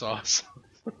 Yeah, that's awesome.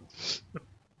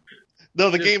 No,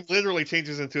 the game literally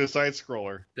changes into a side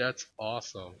scroller. That's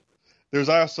awesome. There's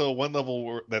also one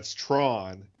level that's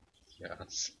Tron.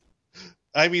 Yes.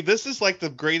 I mean, this is like the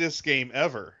greatest game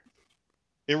ever.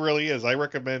 It really is. I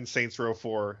recommend Saints Row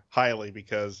 4 highly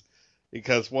because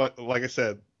what, like I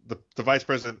said, the vice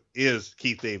president is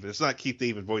Keith David. It's not Keith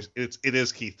David voice. It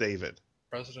is Keith David.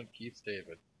 President Keith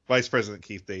David. Vice President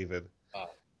Keith David. Oh.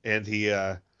 And he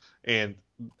and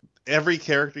every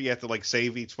character you have to like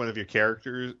save each one of your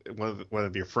characters, one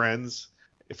of your friends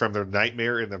from their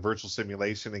nightmare in the virtual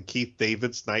simulation. And Keith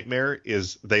David's nightmare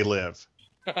is they live.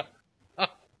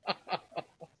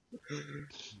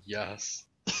 Yes.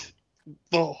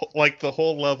 the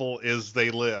whole level is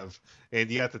they live, and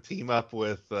you have to team up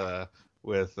with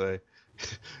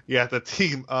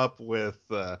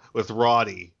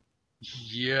Roddy.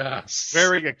 Yes.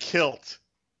 Wearing a kilt.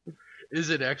 Is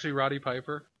it actually Roddy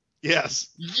Piper? Yes.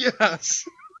 Yes.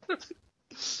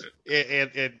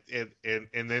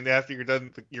 And then after you're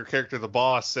done, your character, the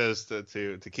boss, says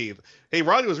to Keith, "Hey,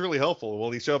 Roddy was really helpful.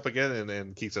 Will he show up again?"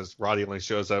 And Keith says, "Roddy only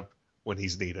shows up when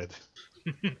he's needed."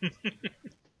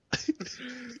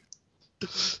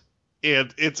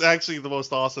 And it's actually the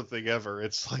most awesome thing ever.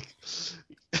 It's like,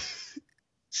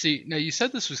 see, now you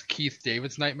said this was Keith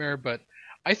David's nightmare, but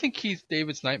I think Keith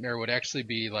David's nightmare would actually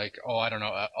be like, I don't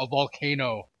know, a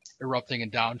volcano erupting in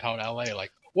downtown LA.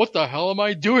 Like, what the hell am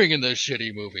I doing in this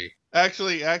shitty movie?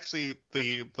 Actually,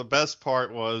 the best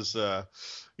part was,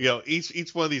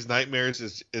 each one of these nightmares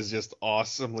is just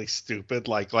awesomely stupid.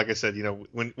 Like I said,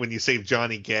 when you save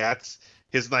Johnny Gatz,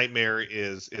 his nightmare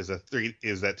is that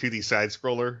 2D side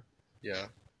scroller. Yeah.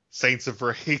 Saints of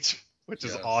Rage, which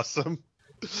is awesome.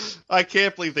 I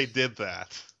can't believe they did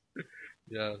that.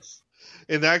 Yes.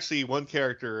 And actually, one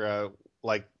character,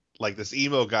 like this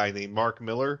emo guy named Mark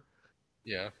Miller.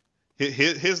 Yeah.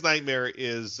 His nightmare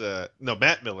is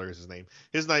Matt Miller is his name.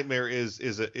 His nightmare is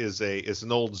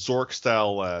an old Zork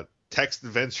style text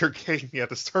adventure game you have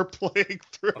to start playing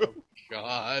through. Oh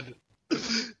God.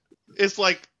 It's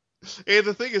like, and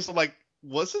the thing is, like,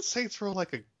 wasn't Saints Row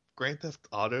like a Grand Theft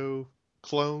Auto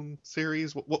clone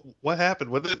series? What happened?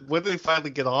 When did they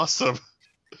finally get awesome?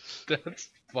 That's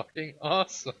fucking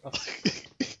awesome.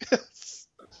 Yes.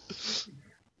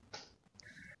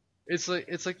 It's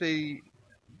like they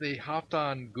hopped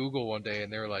on Google one day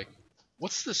and they were like,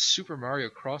 "What's this Super Mario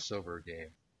crossover game?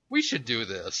 We should do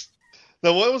this."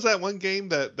 Now, what was that one game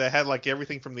that had like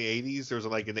everything from the 80s? There was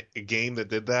like a game that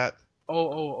did that.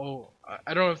 Oh!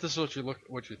 I don't know if this is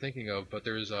what you're thinking of, but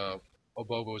there's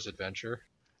Obobo's Adventure.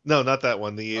 No, not that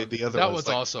one. The other that one. was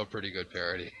like, also a pretty good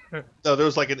parody. No, there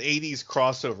was like an 80s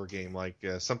crossover game, like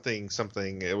something.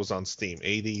 It was on Steam.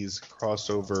 80s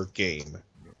crossover game.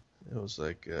 It was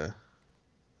like,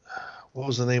 what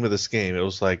was the name of this game? It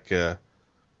was like,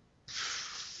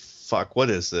 fuck, what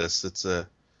is this?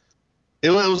 It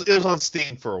was on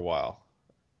Steam for a while.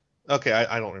 Okay,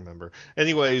 I don't remember.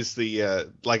 Anyways,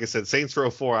 like I said, Saints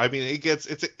Row 4. I mean, it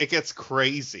gets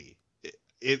crazy.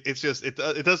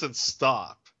 It doesn't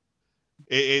stop.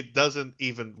 It doesn't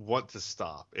even want to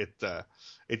stop.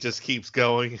 It just keeps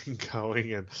going and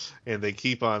going, and they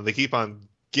keep on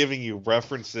giving you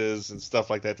references and stuff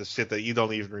like that to shit that you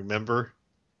don't even remember.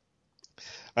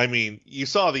 I mean, you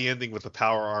saw the ending with the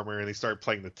power armor, and they start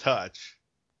playing the touch.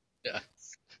 Yeah.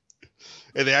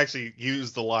 And they actually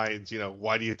use the lines,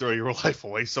 "Why do you throw your life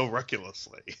away so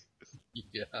recklessly?"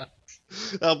 Yeah.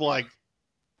 I'm like,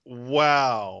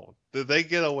 wow, did they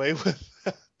get away with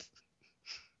that?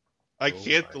 I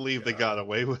can't believe they got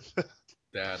away with it.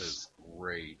 That is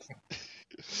great.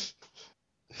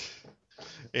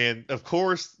 And of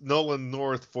course, Nolan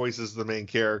North voices the main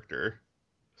character.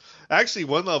 Actually,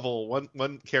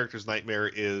 one character's nightmare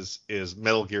is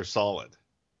Metal Gear Solid.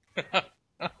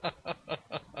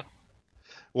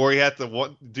 Or you have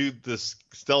to do this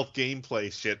stealth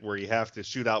gameplay shit where you have to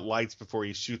shoot out lights before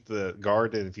you shoot the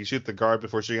guard, and if you shoot the guard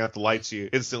before shooting out the lights, you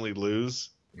instantly lose.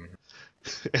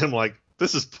 Mm-hmm. And I'm like,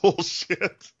 this is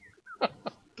bullshit.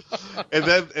 and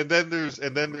then there's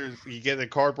you get in a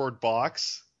cardboard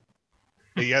box,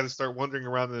 and you have to start wandering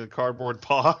around in a cardboard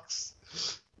box.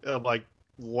 And I'm like,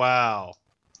 wow,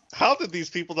 how did these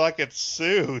people not get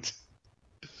sued?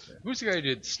 Who's the guy who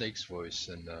did Snake's voice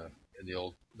in the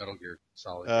old Metal Gear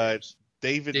Solid games?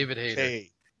 David Hayter.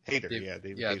 David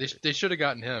Hayter. They should have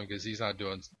gotten him because he's not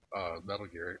doing Metal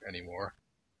Gear anymore.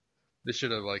 They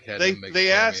should have had him make a cameo.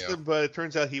 They asked him, but it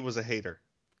turns out he was a hater.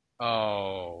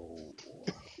 Oh.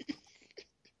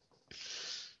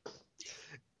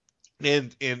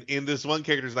 And in this one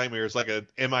character's nightmare is like a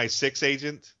MI6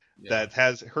 agent that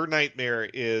has her nightmare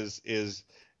is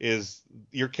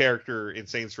your character in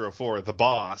Saints Row 4, the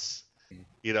boss.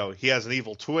 He has an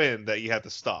evil twin that you have to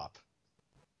stop.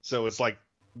 So it's like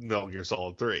Metal Gear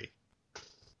Solid 3.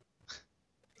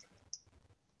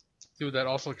 Dude, that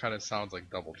also kind of sounds like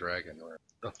Double Dragon, where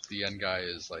the end guy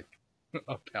is like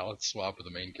a palette swap of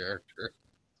the main character.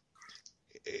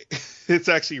 It's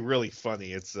actually really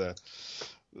funny. It's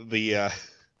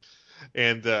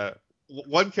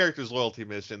one character's loyalty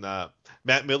mission.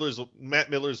 Matt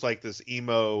Miller's like this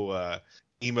emo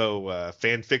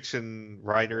fan fiction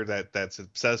writer that's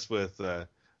obsessed with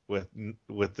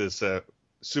this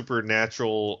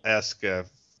supernatural-esque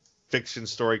fiction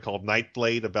story called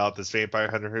Nightblade about this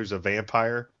vampire hunter who's a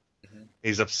vampire. Mm-hmm.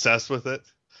 He's obsessed with it.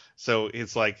 So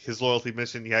it's like his loyalty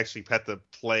mission. You actually had to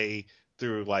play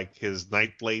through like his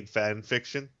Nightblade fan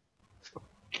fiction.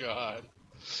 God.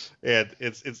 And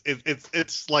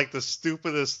it's like the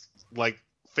stupidest like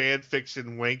fan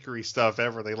fiction wankery stuff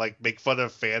ever. They like make fun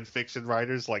of fan fiction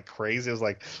writers like crazy. It's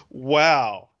like,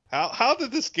 wow. How did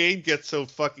this game get so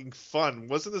fucking fun?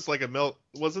 Wasn't this like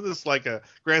a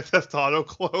Grand Theft Auto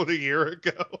clone a year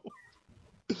ago?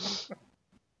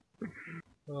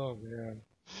 Oh man.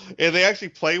 And they actually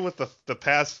play with the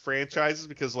past franchises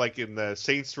because like in the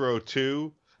Saints Row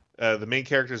 2, the main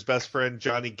character's best friend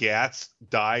Johnny Gatz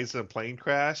dies in a plane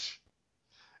crash.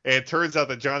 And it turns out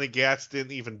that Johnny Gatz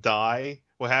didn't even die.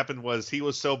 What happened was he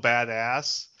was so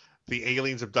badass, the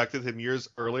aliens abducted him years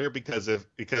earlier because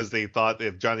they thought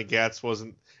if Johnny Gatz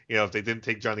wasn't, if they didn't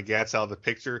take Johnny Gatz out of the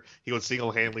picture, he would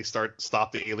single-handedly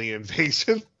stop the alien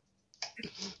invasion.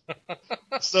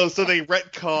 so they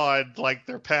retconned like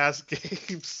their past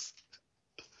games.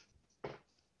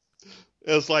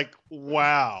 It was like,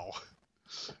 wow.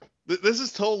 This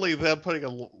is totally them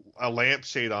putting a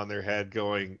lampshade on their head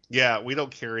going, yeah, we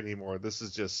don't care anymore. This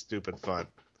is just stupid fun.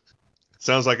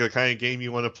 Sounds like the kind of game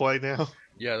you want to play now.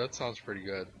 Yeah, that sounds pretty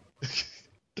good.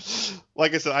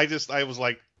 Like I said, I was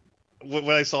like, when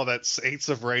I saw that Saints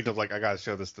of Rage, I'm like, I gotta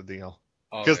show this to Neil.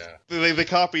 Because they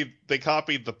copied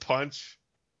the punch.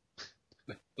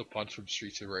 The punch from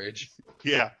Streets of Rage.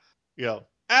 Yeah.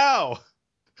 Ow!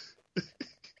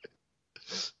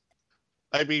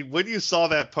 I mean, when you saw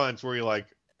that punch, were you like,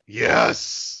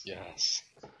 yes? Yes.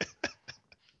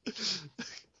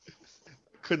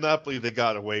 Could not believe they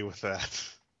got away with that.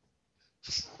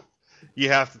 You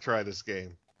have to try this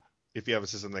game if you have a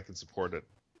system that can support it.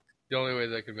 The only way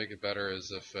they could make it better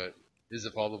is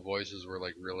if all the voices were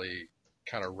like really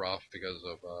kind of rough because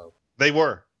of. They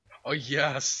were. Oh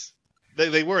yes.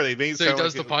 They were. They made. So he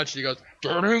does the punch and he goes,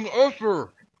 "Turning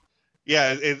over."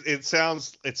 Yeah, it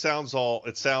sounds all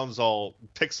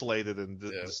pixelated and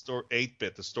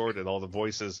 8-bit distorted, all the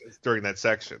voices during that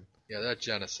section. Yeah, that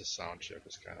Genesis sound chip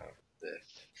is kind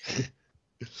of.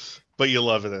 But you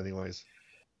love it anyways.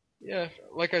 Yeah,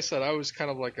 like I said, I was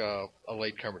kind of like a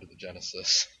latecomer to the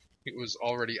Genesis. It was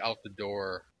already out the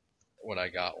door when I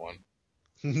got one.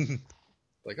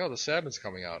 Like, oh, the Sadman's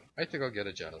coming out. I think I'll get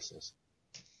a Genesis.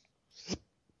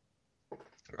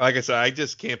 Like I said, I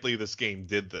just can't believe this game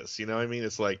did this. You know what I mean?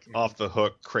 It's like off the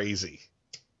hook crazy.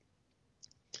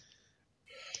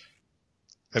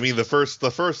 I mean, the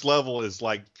first level is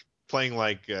like playing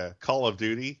like Call of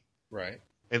Duty. Right.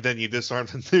 And then you disarm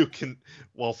the nuke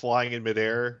while flying in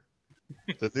midair.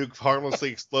 The nuke harmlessly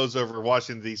explodes over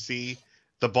Washington, D.C.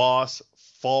 The boss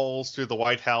falls through the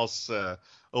White House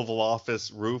Oval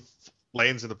Office roof,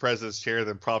 lands in the president's chair,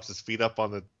 then props his feet up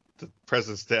on the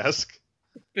president's desk.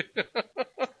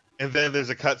 And then there's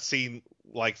a cutscene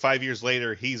like 5 years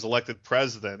later, he's elected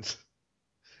president.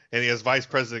 And he has Vice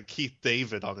President Keith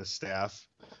David on his staff.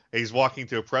 And he's walking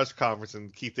to a press conference,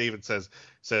 and Keith David says,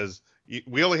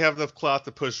 we only have enough clout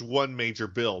to push one major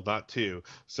bill, not two.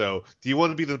 So, do you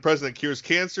want to be the president that cures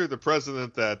cancer, the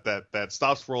president that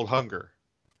stops world hunger?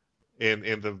 And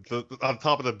the on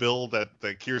top of the bill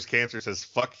that cures cancer says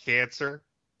 "fuck cancer."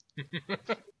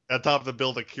 On top of the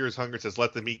bill that cures hunger says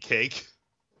 "let them eat cake."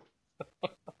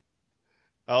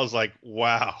 I was like,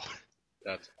 wow,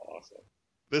 that's awesome.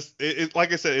 This,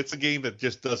 like I said, it's a game that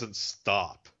just doesn't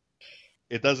stop.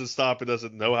 It doesn't stop. It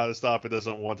doesn't know how to stop. It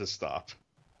doesn't want to stop.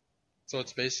 So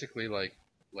it's basically like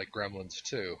Gremlins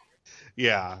 2.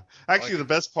 Yeah. Actually, the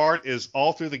best part is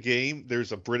all through the game,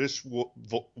 there's a British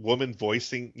woman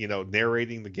voicing,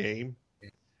 narrating the game.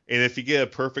 And if you get a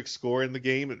perfect score in the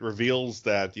game, it reveals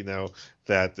that,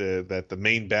 that the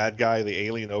main bad guy, the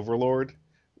alien overlord,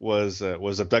 was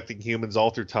abducting humans all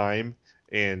through time.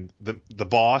 And the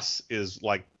boss is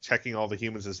like checking all the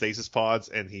humans in stasis pods,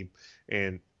 and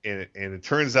it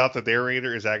turns out the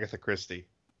narrator is Agatha Christie.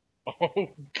 Oh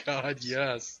God,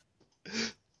 yes.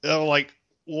 And I'm like,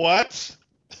 what?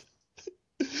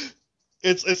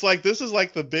 It's like this is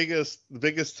like the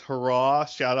biggest hurrah,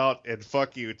 shout out, and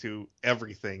fuck you to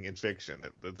everything in fiction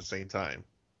at the same time.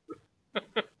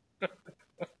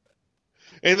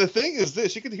 And the thing is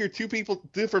this, you can hear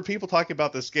different people talking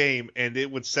about this game, and it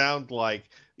would sound like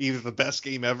either the best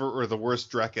game ever or the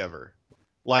worst Drek ever.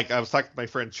 Like, I was talking to my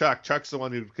friend Chuck. Chuck's the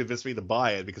one who convinced me to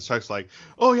buy it, because Chuck's like,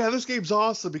 oh yeah, this game's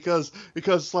awesome because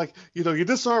like, you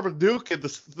disarm a nuke and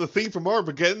the theme from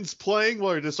Armageddon's playing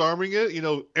while you're disarming it.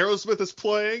 Aerosmith is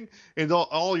playing, and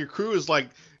all your crew is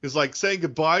like saying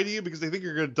goodbye to you because they think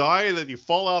you're gonna die, and then you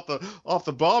fall off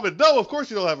the bomb, and no, of course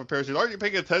you don't have a parachute. Aren't you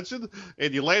paying attention?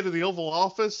 And you land in the Oval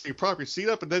Office, you prop your seat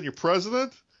up, and then you're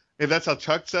president. And that's how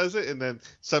Chuck says it, and then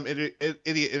some idiot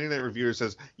internet reviewer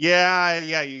says, yeah,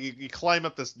 you climb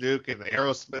up this nuke, and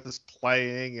Aerosmith is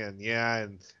playing, and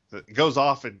it goes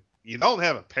off, and you don't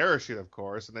have a parachute, of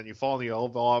course, and then you fall in the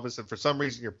Oval Office, and for some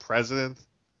reason you're president.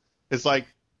 It's like,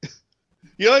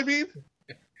 you know what I mean?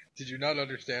 Did you not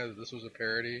understand that this was a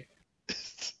parody?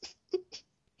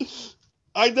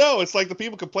 I know, it's like the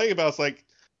people complaining about, it's like,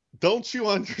 don't you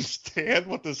understand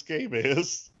what this game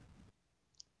is?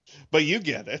 But you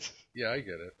get it. Yeah, I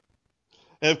get it.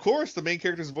 And of course, the main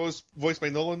character is voiced by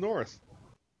Nolan North.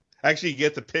 Actually, you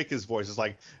get to pick his voice. It's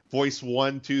like voice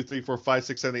 1, 2, 3, 4, 5,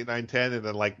 6, 7, 8, 9, 10, and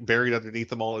then like buried underneath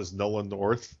them all is Nolan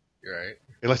North. Right.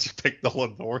 Unless you pick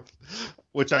Nolan North,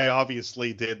 which I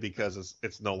obviously did because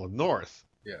it's Nolan North.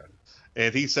 Yeah.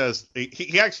 And he says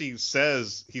he actually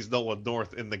says he's Nolan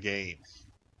North in the game.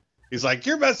 He's like,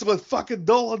 you're messing with fucking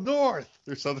Nolan North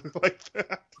or something like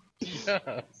that.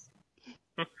 Yes.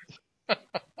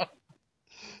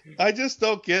 I just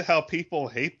don't get how people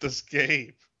hate this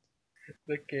game.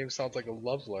 That game sounds like a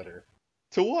love letter.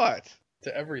 To what?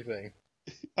 To everything.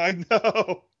 I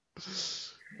know.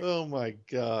 Oh my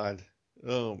god.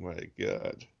 Well,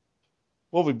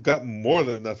 we've got more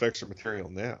than enough extra material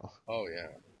now. Oh yeah.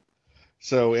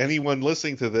 So anyone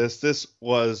listening to this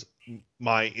was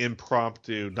my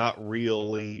impromptu, not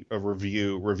really a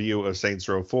review of Saints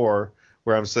Row 4,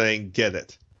 where I'm saying get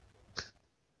it.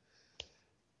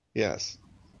 Yes.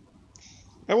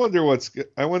 I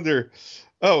wonder.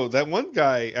 Oh, that one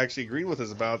guy actually agreed with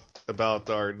us about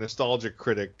our nostalgia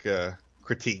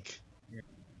critique.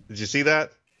 Did you see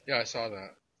that? Yeah, I saw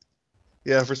that.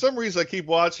 Yeah, for some reason I keep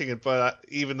watching it, but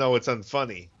even though it's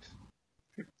unfunny.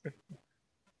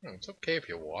 No, it's okay if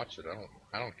you watch it.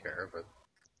 I don't care. But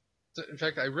in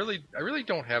fact, I really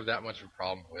don't have that much of a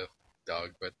problem with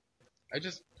Doug. But I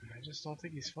just don't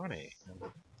think he's funny.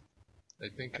 I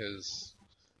think his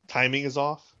timing is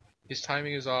off. His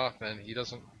timing is off, and he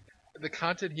doesn't. The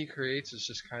content he creates is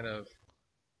just kind of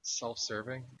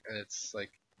self-serving, and it's like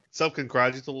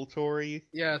self-congratulatory.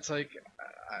 Yeah, it's like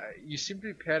you seem to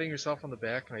be patting yourself on the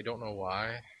back, and I don't know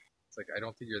why. It's like I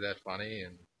don't think you're that funny,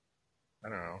 and I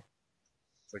don't know.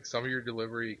 It's like some of your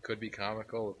delivery could be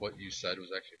comical if what you said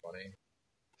was actually funny.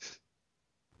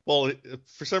 Well,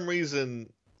 for some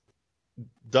reason,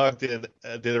 Doug did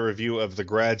a review of The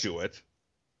Graduate.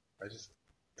 I just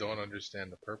don't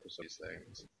understand the purpose of these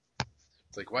things.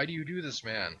 It's like, why do you do this,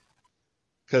 man?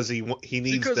 Because he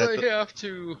needs because that. I have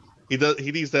to.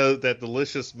 He needs that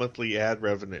delicious monthly ad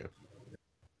revenue.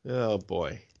 Oh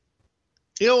boy!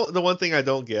 You know the one thing I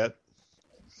don't get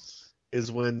is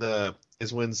when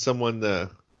someone.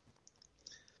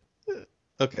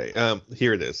 Okay,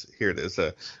 here it is.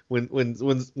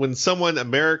 When someone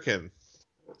American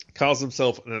calls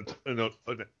himself an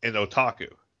otaku.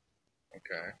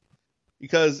 Okay.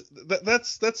 Because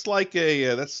that's like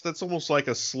that's almost like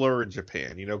a slur in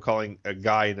Japan, you know, calling a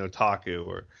guy an otaku,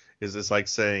 or is this like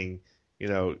saying, you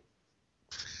know,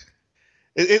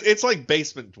 it's like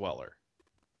basement dweller.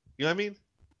 You know what I mean?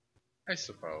 I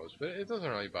suppose, but it doesn't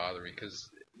really bother me because,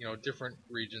 you know, different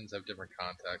regions have different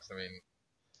contexts. I mean,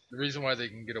 the reason why they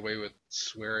can get away with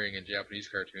swearing in Japanese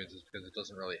cartoons is because it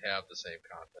doesn't really have the same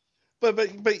context. But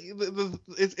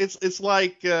it's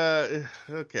like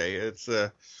okay, it's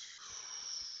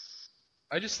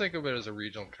I just think of it as a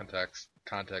regional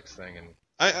context thing,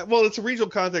 and well, it's a regional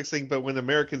context thing, but when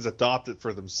Americans adopt it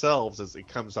for themselves, it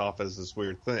comes off as this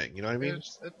weird thing. You know what I mean?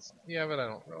 Yeah, but I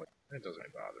don't really. It doesn't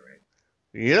really bother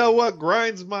me. You know what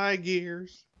grinds my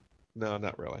gears? No,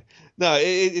 not really. No,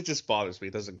 it just bothers me.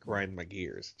 It doesn't grind my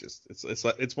gears.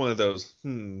 It's one of those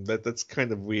that's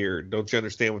kind of weird. Don't you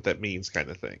understand what that means, kind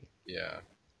of thing. Yeah.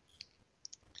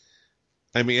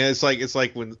 I mean, it's like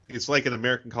an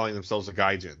American calling themselves a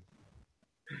gaijin.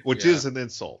 Which is an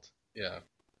insult. Yeah.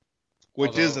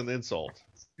 Which is an insult.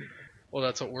 Well,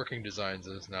 that's what Working Designs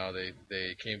is now.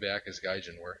 They came back as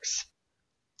Gaijin Works.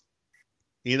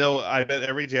 You know, I bet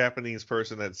every Japanese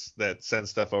person that sends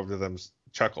stuff over to them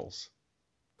chuckles.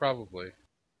 Probably.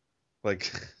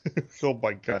 Like, oh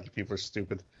my god, people are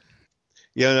stupid.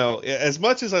 You know, as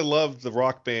much as I love the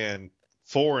rock band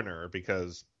Foreigner,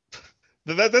 because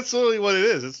that's literally what it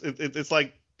is. It's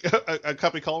like a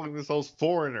company calling themselves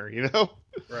Foreigner, you know?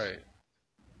 Right.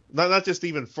 Not just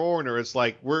even Foreigner. It's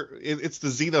like it's the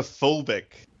xenophobic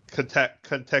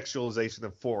contextualization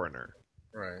of Foreigner.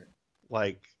 Right.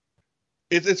 Like,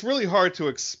 it's really hard to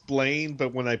explain,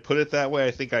 but when I put it that way,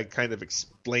 I think I kind of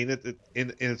explain it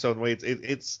in its own way.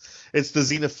 It's the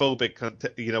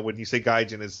xenophobic, you know, when you say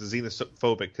gaijin, it's the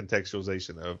xenophobic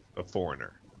contextualization of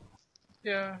Foreigner.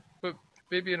 Yeah, but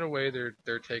maybe in a way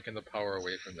they're taking the power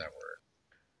away from that word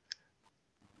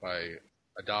by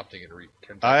adopting it.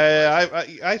 I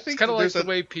think it's kind of like the a...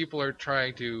 way people are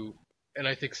trying to, and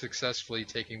I think successfully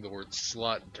taking the word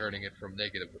slut and turning it from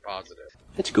negative to positive.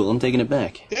 That's cool. I'm taking it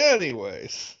back.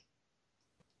 Anyways,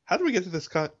 how do we get to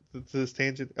this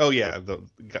tangent? Oh yeah, the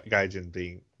Gaijin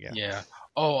being Yeah.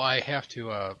 Oh, I have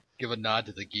to give a nod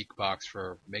to the Geek Box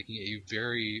for making a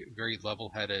very, very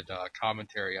level-headed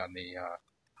commentary on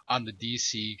the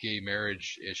DC gay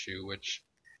marriage issue, which,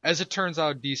 as it turns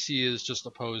out, DC is just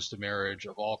opposed to marriage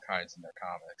of all kinds in their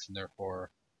comics, and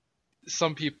therefore,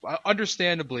 some people,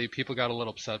 understandably, people got a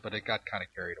little upset, but it got kind of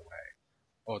carried away.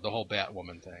 Oh, the whole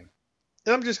Batwoman thing.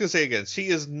 And I'm just gonna say again, she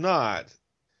is not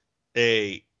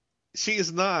a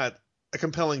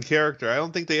compelling character. I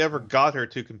don't think they ever got her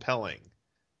too compelling.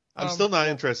 I'm still not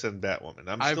interested in Batwoman.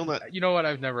 I'm still not. You know what?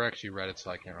 I've never actually read it,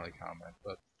 so I can't really comment.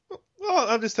 But well,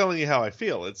 I'm just telling you how I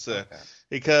feel. It's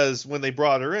because when they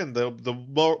brought her in,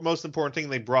 the most important thing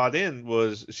they brought in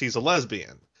was she's a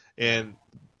lesbian, and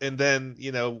then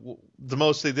the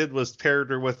most they did was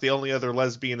paired her with the only other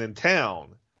lesbian in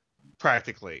town,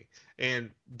 practically,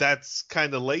 and that's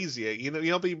kind of lazy.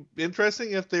 It'll be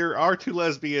interesting if there are two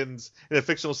lesbians in a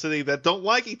fictional city that don't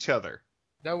like each other.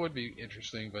 That would be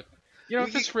interesting, but.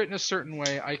 If it's written a certain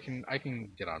way, I can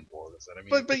get on board with it. I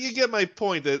mean, but you get my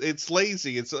point that it's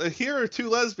lazy. It's here are two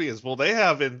lesbians. Well, they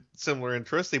have similar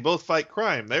interests. They both fight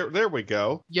crime. There we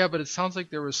go. Yeah, but it sounds like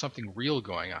there was something real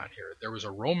going on here. There was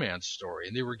a romance story,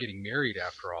 and they were getting married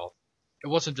after all. It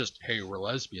wasn't just, hey, we're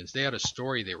lesbians. They had a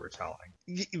story they were telling.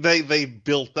 They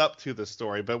built up to the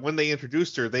story, but when they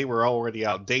introduced her, they were already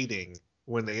out dating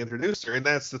when they introduced her, and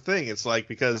that's the thing. It's like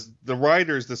because the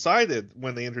writers decided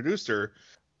when they introduced her.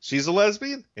 She's a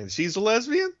lesbian, and she's a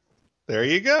lesbian. There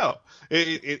you go.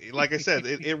 Like I said,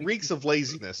 it reeks of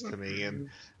laziness to me,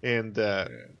 and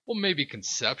well, maybe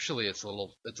conceptually it's a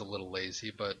little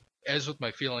lazy, but as with my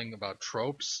feeling about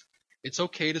tropes, it's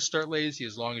okay to start lazy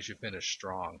as long as you finish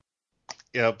strong.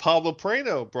 Yeah, Pablo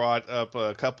Prano brought up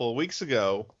a couple of weeks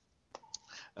ago.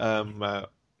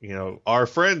 Our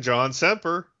friend John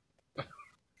Semper,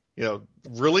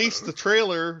 released the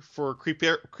trailer for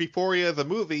Creeporia the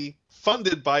movie.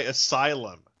 Funded by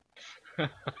Asylum,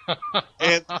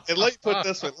 and let me put it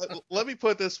this way. Let me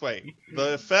put it this way: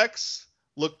 the effects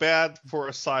look bad for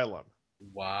Asylum.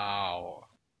 Wow.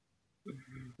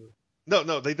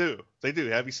 No, they do. They do.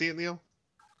 Have you seen it, Neil?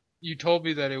 You told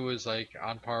me that it was like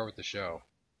on par with the show.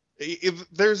 If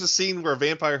there's a scene where a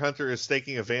vampire hunter is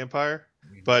staking a vampire,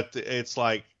 but it's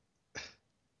like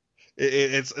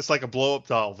it's like a blow up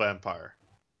doll vampire.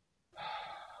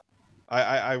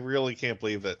 I really can't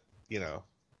believe that.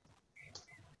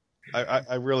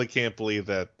 I really can't believe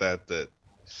that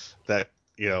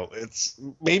it's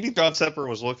maybe John Semper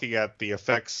was looking at the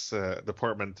effects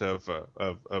department of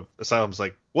Asylum's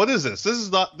like, what is this? This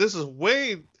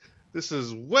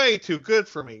is way too good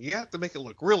for me. You have to make it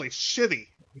look really shitty.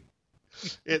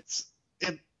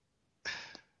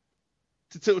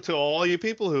 To all you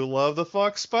people who love the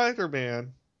Fox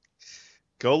Spider-Man,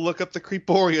 go look up the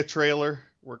Creeporia trailer.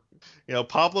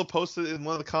 Pablo posted it in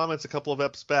one of the comments a couple of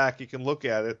eps back. You can look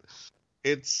at it.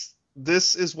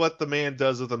 This is what the man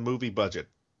does with a movie budget.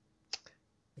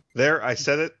 There, I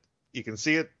said it. You can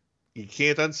see it. You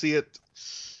can't unsee it.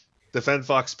 Defend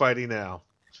Fox Spidey now.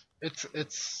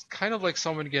 It's kind of like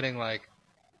someone getting like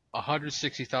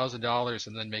 $160,000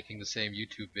 and then making the same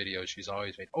YouTube video she's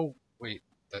always made. Oh wait,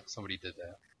 that somebody did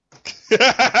that.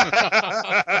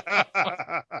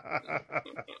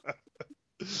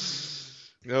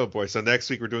 Oh boy! So next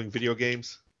week we're doing video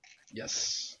games.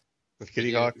 Yes. With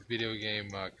Kitty Hawk. Video game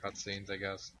cutscenes, I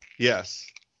guess. Yes.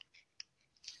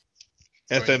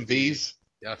 FMVs.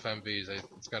 FMVs.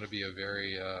 It's going to be a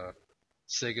very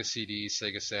Sega CD,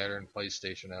 Sega Saturn,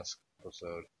 PlayStation-esque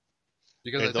episode.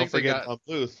 Because I don't forget Don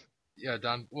Bluth. Yeah,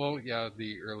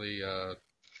 the early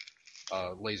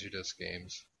Laserdisc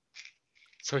games.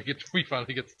 So we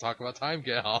finally get to talk about Time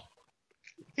Gal.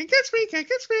 Can't catch me!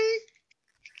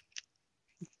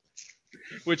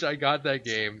 Which I got that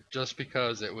game just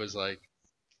because it was like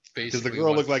basically because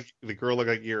the girl looked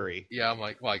like Yuri. Yeah, I'm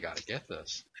like, well, I gotta get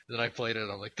this. And then I played it.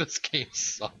 And I'm like, this game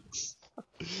sucks.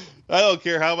 I don't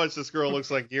care how much this girl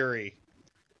looks like Yuri.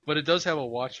 But it does have a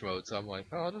watch mode, so I'm like,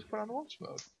 oh, I'll just put on the watch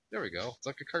mode. There we go. It's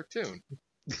like a cartoon.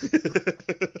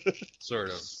 Sort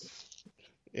of.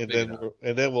 And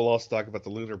then we'll also talk about the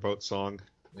Lunar Boat song.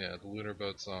 Yeah, the Lunar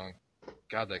Boat song.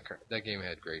 God, that game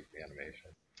had great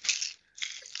animation.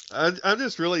 I'm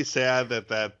just really sad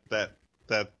that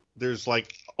there's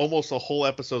like almost a whole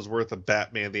episode's worth of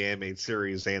Batman the Animated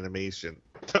Series animation.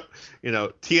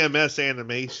 TMS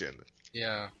animation.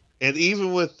 Yeah. And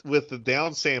even with the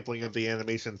downsampling of the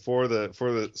animation for the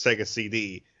Sega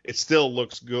CD, it still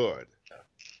looks good.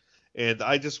 And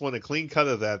I just want a clean cut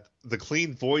of that, the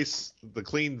clean voice, the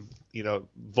clean,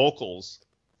 vocals,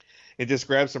 and just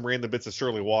grab some random bits of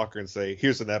Shirley Walker and say,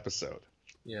 here's an episode.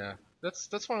 Yeah,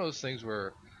 that's one of those things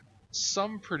where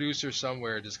some producer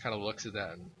somewhere just kind of looks at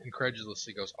that and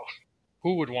incredulously goes, oh,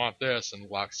 who would want this? And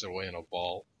locks it away in a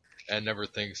vault and never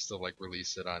thinks to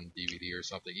release it on DVD or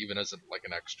something, even as an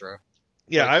extra.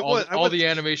 Yeah, I want the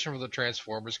animation for the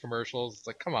Transformers commercials. It's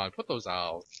like, come on, put those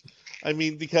out. I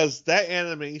mean, because that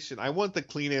animation, I want the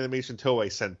clean animation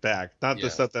Toei sent back, not the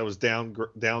stuff that was down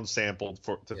sampled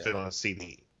to fit on a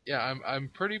CD. Yeah, I'm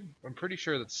pretty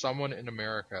sure that someone in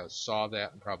America saw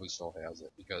that and probably still has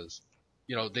it because,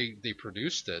 they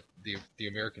produced it. The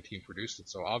American team produced it,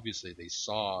 so obviously they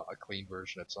saw a clean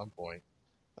version at some point.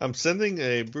 I'm sending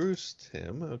a Bruce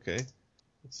Tim. Okay,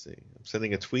 let's see. I'm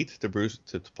sending a tweet to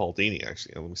Paul Dini.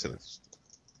 Actually, let me send it.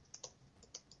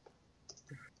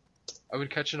 I've been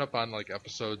catching up on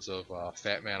episodes of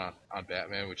Fat Man on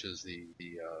Batman, which is the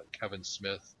Kevin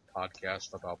Smith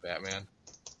podcast about Batman.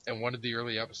 And one of the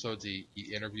early episodes, he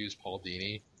interviews Paul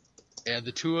Dini, and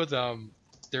the two of them,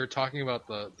 they're talking about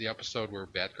the episode where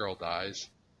Batgirl dies,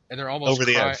 and they're almost over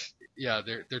the edge. Yeah,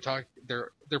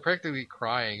 they're practically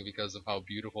crying because of how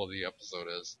beautiful the episode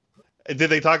is. And did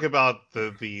they talk about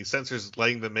the censors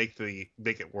letting them make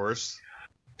it worse?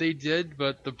 They did,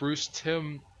 but the Bruce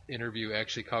Timm interview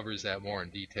actually covers that more in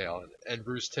detail. And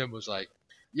Bruce Timm was like,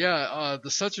 yeah,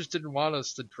 the censors didn't want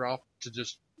us to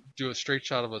just do a straight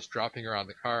shot of us dropping around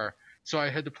the car, so I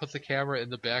had to put the camera in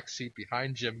the back seat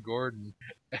behind Jim Gordon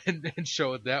and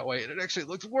show it that way, and it actually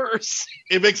looks worse.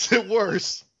 It makes it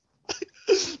worse.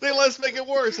 They let us make it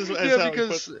worse.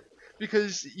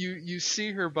 Because you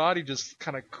see her body just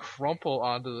kind of crumple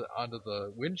onto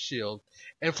the windshield,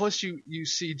 and plus you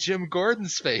see Jim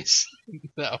Gordon's face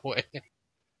that way.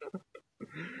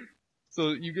 So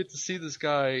you get to see this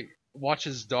guy watch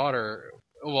his daughter.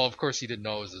 Well, of course he didn't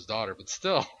know it was his daughter, but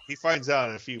still. He finds out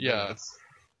in a few minutes.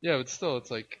 Yeah, but still,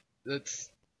 it's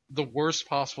the worst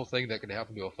possible thing that could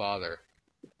happen to a father.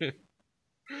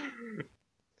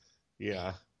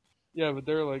 Yeah. Yeah, but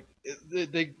they're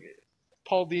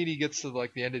Paul Dini gets to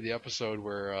the end of the episode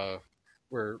where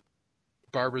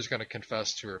Barbara's going to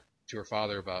confess to her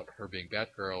father about her being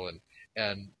Batgirl,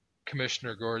 and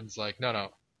Commissioner Gordon's like, no,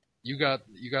 you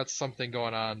got something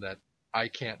going on that I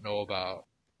can't know about,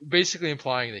 basically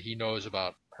implying that he knows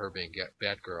about her being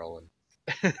Batgirl,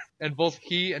 and both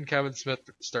he and Kevin Smith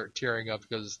start tearing up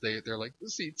because they're like, the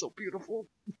scene's so beautiful.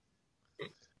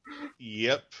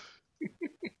 Yep.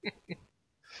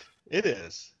 It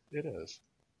is. It is.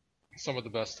 Some of the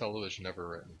best television ever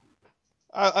written.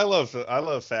 I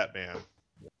love Fat Man,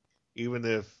 even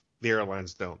if the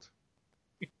airlines don't.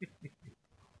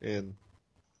 And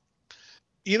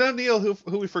Neil,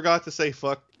 who we forgot to say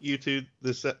fuck you to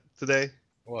today?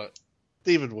 What?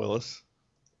 David Willis.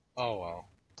 Oh wow.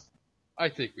 I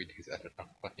think we do that enough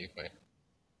anyway.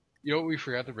 You know what we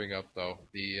forgot to bring up though?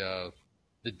 The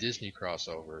Disney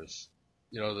crossovers.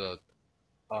 The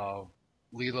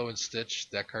Lilo and Stitch,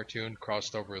 that cartoon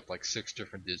crossed over with 6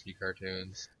 different Disney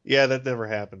cartoons. Yeah, that never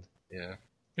happened. Yeah.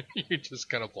 You're just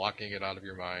kind of blocking it out of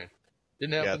your mind.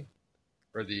 Didn't happen.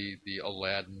 Yeah. Or the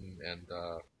Aladdin and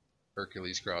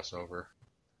Hercules crossover.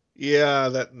 Yeah,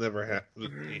 that never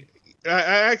happened.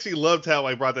 I actually loved how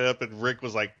I brought that up and Rick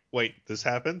was like, wait, this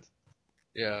happened?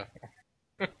 Yeah.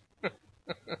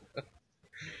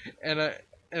 And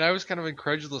I was kind of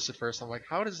incredulous at first. I'm like,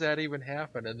 how does that even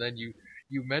happen? And then you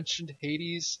mentioned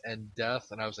Hades and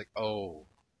death, and I was like, oh,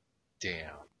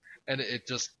 damn. And it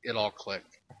all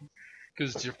clicked.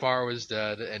 Because Jafar was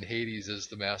dead, and Hades is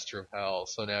the master of hell,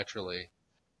 so naturally,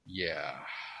 yeah.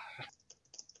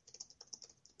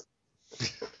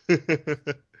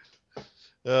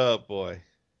 Oh, boy.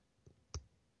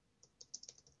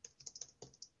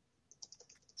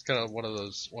 It's kind of one of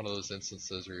those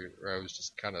instances where I was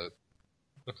just kind of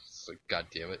like, God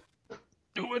damn it.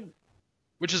 Newman!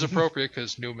 Which is appropriate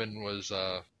because Newman was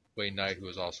Wayne Knight, who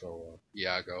was also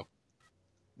Iago.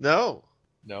 No.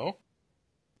 No?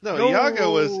 No,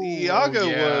 Iago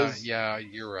was. Yeah,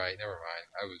 you're right. Never mind.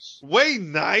 I was.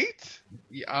 Wayne Knight?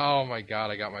 Yeah, oh my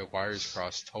God, I got my wires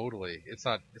crossed totally. It's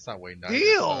not Wayne Knight.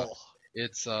 Deal.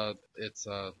 It's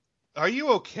Are you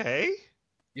okay?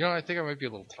 I think I might be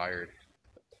a little tired.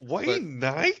 Wayne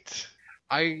Knight?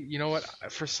 You know what?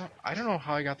 I don't know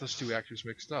how I got those two actors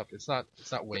mixed up. It's not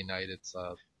Wayne Knight. It's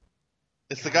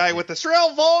the guy with the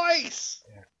shrill voice.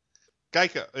 Yeah.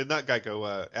 Geico, not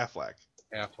Geico. Affleck.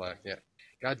 Affleck. Yeah.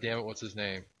 God damn it! What's his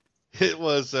name? It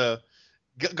was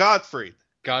Gottfried.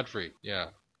 Gottfried. Yeah.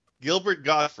 Gilbert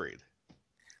Gottfried.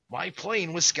 My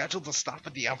plane was scheduled to stop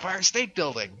at the Empire State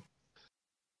Building.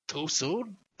 Too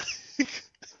soon?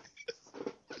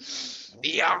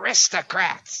 The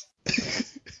aristocrats.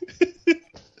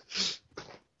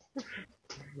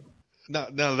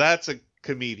 Now that's a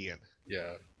comedian.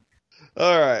 Yeah.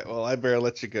 All right. Well, I better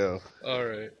let you go. All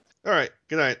right. All right.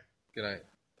 Good night. Good night.